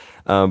to.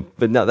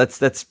 But no,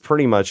 that's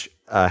pretty much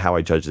how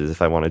I judge this.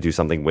 If I want to do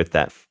something with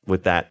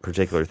that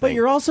particular thing. But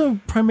you're also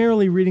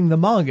primarily reading the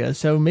manga,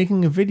 so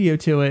making a video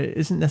to it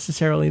isn't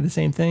necessarily the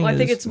same thing. Well, I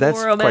think it's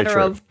more a matter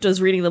of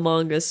does reading the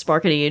manga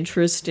spark any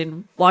interest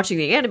in watching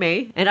the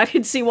anime, and I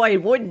can see why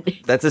it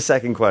wouldn't. That's a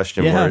second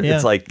question.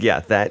 It's like,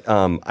 that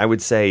I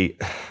would say,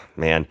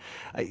 man,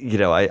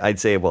 I'd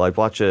say, well, I'd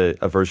watch a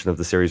version of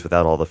the series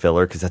without all the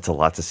filler because that's a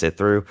lot to sit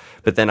through.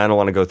 But then I don't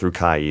want to go through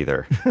Kai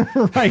either.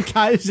 Right,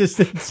 Kai is just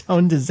its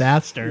own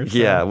disaster. So.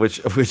 Yeah,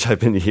 which I've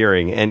been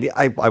hearing, and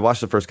I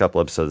watched the first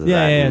couple episodes of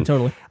that. Yeah,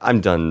 totally.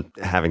 I'm done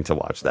having to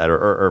watch that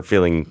or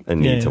feeling a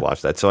need to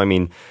watch that. So I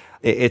mean,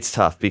 it's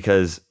tough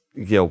because.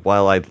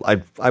 While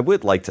I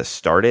would like to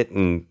start it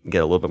and get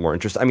a little bit more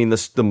interest. I mean,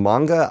 the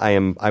manga,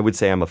 I would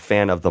say I'm a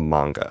fan of the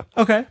manga.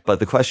 Okay. But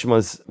the question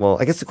was,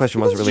 I guess the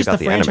question wasn't really about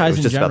the anime. It was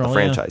just about the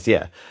franchise.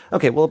 Yeah.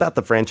 Okay. Well, about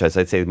the franchise,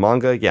 I'd say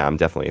manga. Yeah, I'm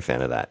definitely a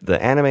fan of that. The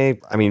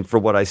anime, I mean, for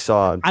what I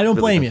saw, I don't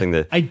blame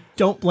you. I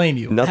don't blame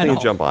you. Nothing to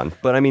jump on.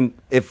 But I mean,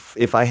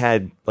 if I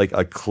had like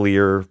a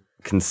clear,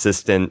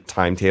 consistent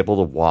timetable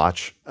to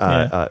watch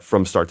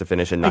from start to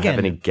finish and not have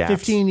any gaps.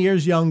 15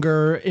 years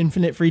younger,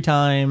 infinite free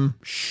time,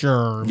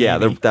 sure. Yeah,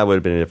 that would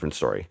have been a different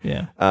story.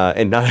 Yeah.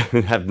 And not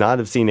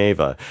have seen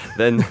Ava,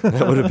 then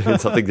that would have been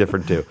something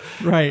different too.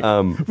 Right.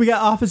 We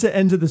got opposite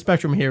ends of the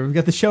spectrum here. We've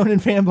got the Shonen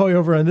fanboy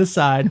over on this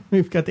side.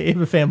 We've got the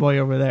Ava fanboy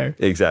over there.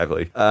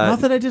 Exactly.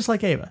 Not that I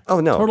dislike Ava. Oh,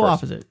 no. Total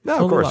opposite. No,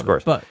 total of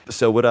course. But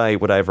so would I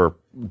ever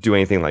do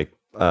anything like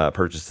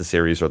purchase the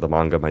series or the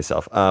manga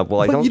myself?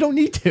 You don't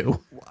need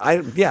to. I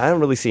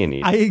don't really see a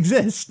need. I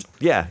exist.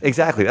 Yeah,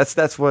 exactly.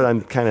 That's what I'm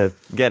kind of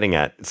getting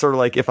at. Sort of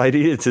like if I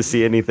needed to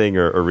see anything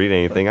or read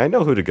anything, I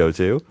know who to go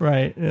to.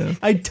 Right. Yeah.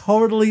 I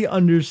totally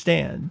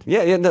understand.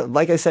 Yeah. No,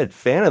 like I said,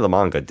 fan of the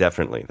manga,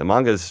 definitely. The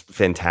manga is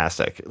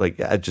fantastic. Like,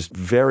 just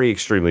very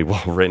extremely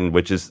well written,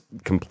 which is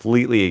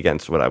completely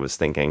against what I was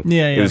thinking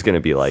it was going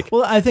to be like.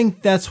 Well, I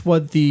think that's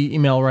what the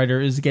email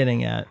writer is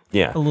getting at.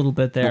 Yeah. A little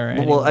bit there.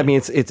 Well, anyway. I mean,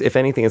 it's if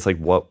anything, it's like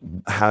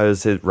how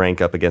does it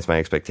rank up against my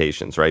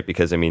expectations, right?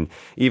 Because I mean,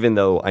 even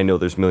though I know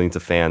there's millions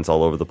of fans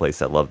all over the place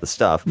that love the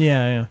stuff,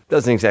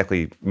 doesn't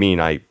exactly mean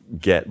I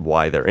get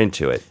why they're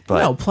into it. But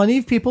no, plenty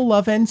of people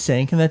love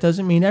NSYNC, and that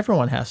doesn't mean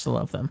everyone has to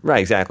love them. Right,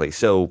 exactly.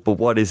 So, but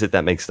what is it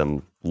that makes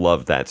them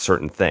love that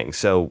certain thing?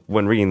 So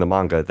when reading the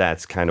manga,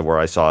 that's kind of where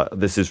I saw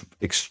this is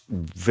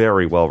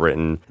very well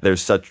written.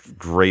 There's such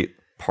great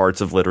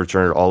parts of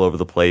literature all over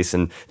the place,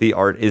 and the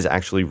art is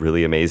actually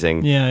really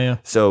amazing. Yeah.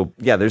 So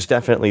there's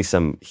definitely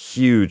some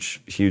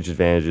huge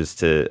advantages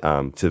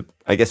to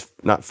I guess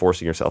not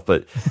forcing yourself,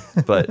 but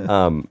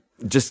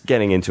just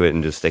getting into it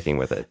and just sticking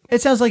with it.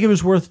 It sounds like it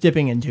was worth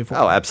dipping into for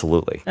you. Oh,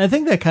 absolutely. And I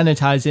think that kind of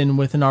ties in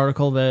with an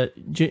article that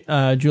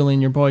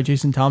Julian, your boy,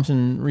 Jason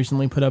Thompson,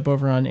 recently put up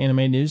over on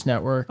Anime News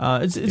Network.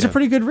 It's a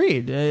pretty good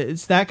read.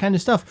 It's that kind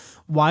of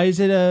stuff. Why is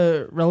it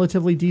a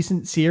relatively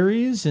decent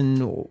series,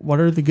 and what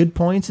are the good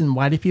points, and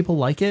why do people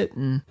like it?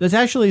 And that's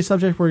actually a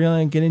subject we're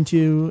going to get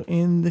into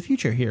in the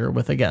future here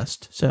with a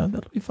guest. So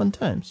that'll be fun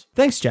times.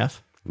 Thanks,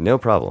 Jeff. No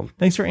problem.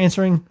 Thanks for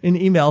answering an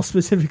email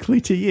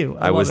specifically to you.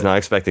 I was not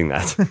expecting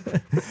that.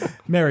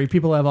 Mary,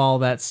 people have all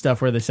that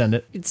stuff where they send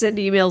it. You can send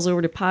emails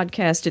over to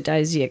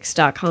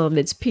podcast@diezx.com.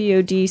 It's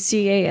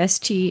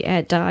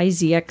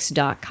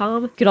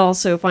podcast@diezx.com. You can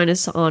also find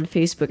us on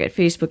Facebook at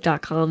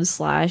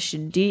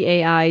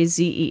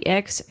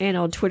facebook.com/DAIZEX and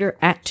on Twitter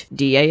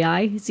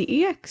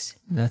 @DAIZEX.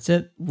 That's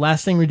it.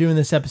 Last thing we're doing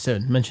this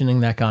episode,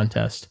 mentioning that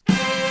contest.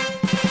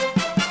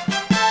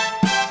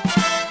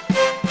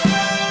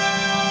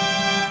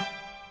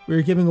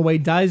 We're giving away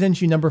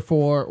Daizenshi number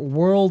 4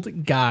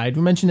 World Guide.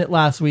 We mentioned it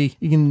last week.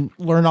 You can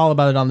learn all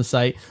about it on the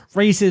site.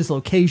 Races,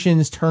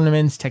 locations,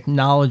 tournaments,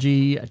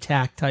 technology,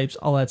 attack types,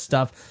 all that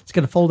stuff. It's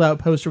got a fold-out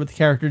poster with the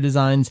character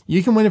designs.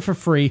 You can win it for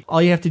free.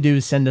 All you have to do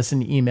is send us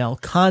an email.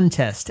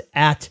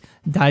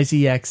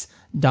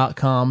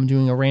 contest@DaiZX.com.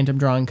 Doing a random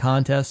drawing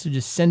contest, so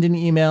just send an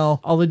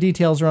email. All the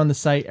details are on the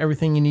site,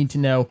 everything you need to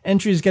know.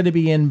 Entry's got to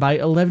be in by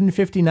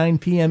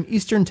 11:59 p.m.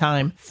 Eastern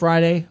Time,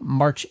 Friday,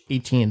 March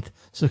 18th.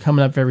 So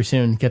coming up very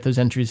soon, get those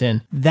entries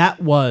in.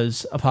 That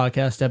was a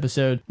podcast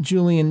episode.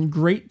 Julian,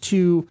 great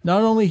to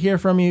not only hear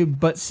from you,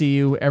 but see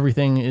you.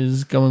 Everything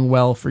is going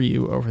well for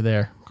you over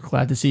there.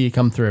 Glad to see you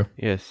come through.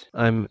 Yes,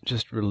 I'm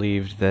just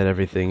relieved that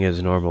everything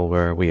is normal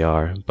where we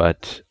are,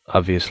 but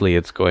obviously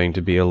it's going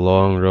to be a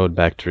long road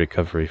back to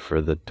recovery for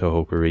the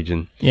Tohoku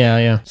region.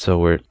 Yeah. So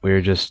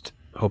we're just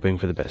hoping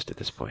for the best at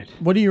this point.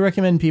 What do you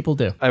recommend people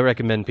do? I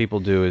recommend people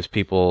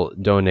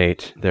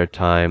donate their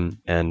time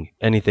and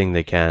anything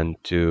they can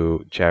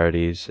to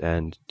charities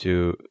and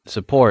to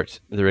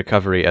support the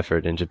recovery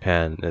effort in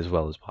Japan as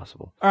well as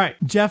possible. All right,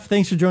 Jeff,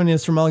 thanks for joining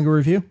us for Manga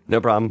Review. No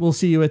problem. We'll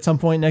see you at some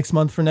point next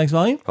month for next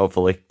volume.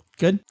 Hopefully.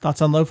 Good?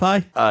 Thoughts on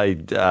lo-fi?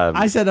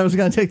 I said I was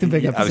going to take the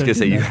big episode. I was going to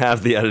say, you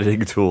have the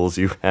editing tools,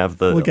 you have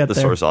the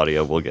source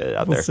audio. We'll get it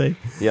out there. We'll see.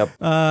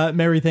 Yep.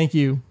 Mary, thank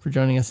you for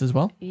joining us as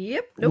well.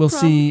 Yep, We'll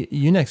see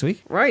you next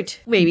week. Right.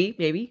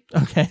 Maybe.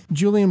 Okay.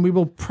 Julian, we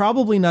will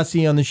probably not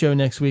see you on the show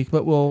next week,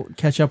 but we'll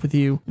catch up with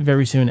you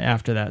very soon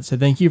after that. So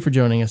thank you for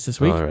joining us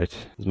this week. All right.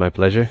 It's my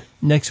pleasure.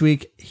 Next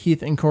week,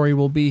 Heath and Corey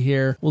will be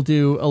here. We'll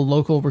do a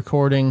local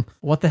recording.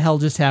 What the hell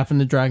just happened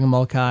to Dragon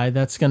Ball Kai?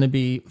 That's going to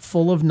be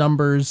full of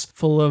numbers,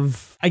 full of...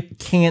 I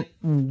can't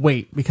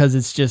wait because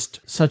it's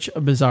just such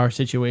a bizarre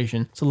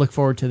situation. So look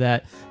forward to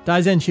that.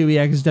 Daizenshuu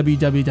EX,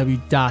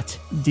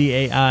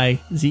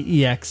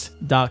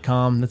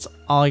 www.daizex.com. That's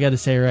all I got to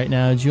say right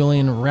now.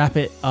 Julian, wrap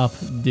it up,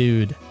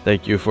 dude.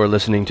 Thank you for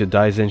listening to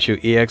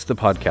Daizenshuu EX, the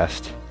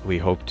podcast. We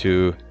hope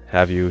to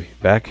have you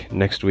back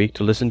next week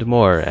to listen to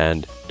more.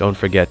 And don't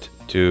forget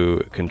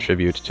to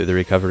contribute to the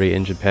recovery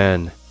in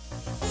Japan.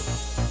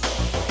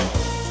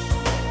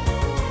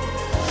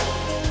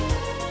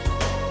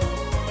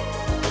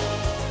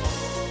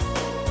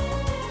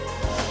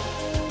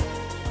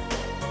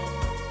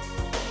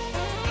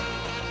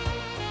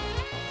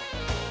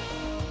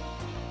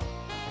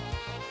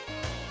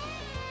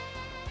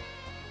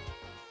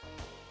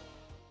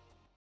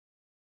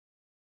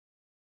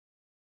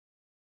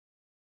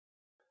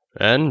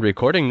 And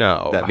recording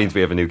now. That means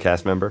we have a new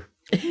cast member.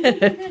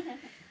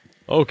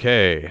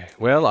 Okay.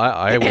 Well,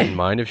 I wouldn't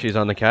mind if she's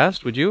on the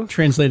cast, would you?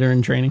 Translator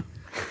in training.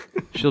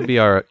 She'll be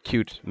our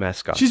cute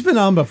mascot. She's been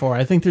on before.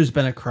 I think there's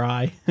been a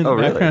cry. Oh,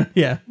 really?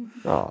 Yeah.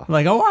 Oh.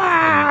 Like, oh,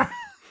 ah!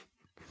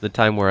 The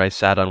time where I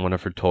sat on one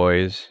of her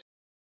toys.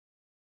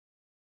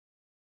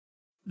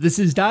 This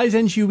is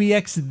Daizenshuu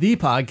EX, the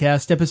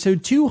podcast,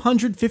 episode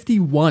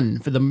 251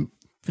 for the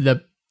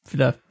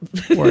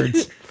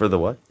words. For the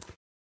what?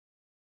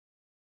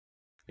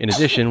 In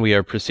addition, we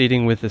are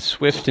proceeding with a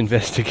swift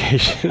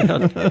investigation.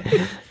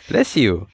 Bless you.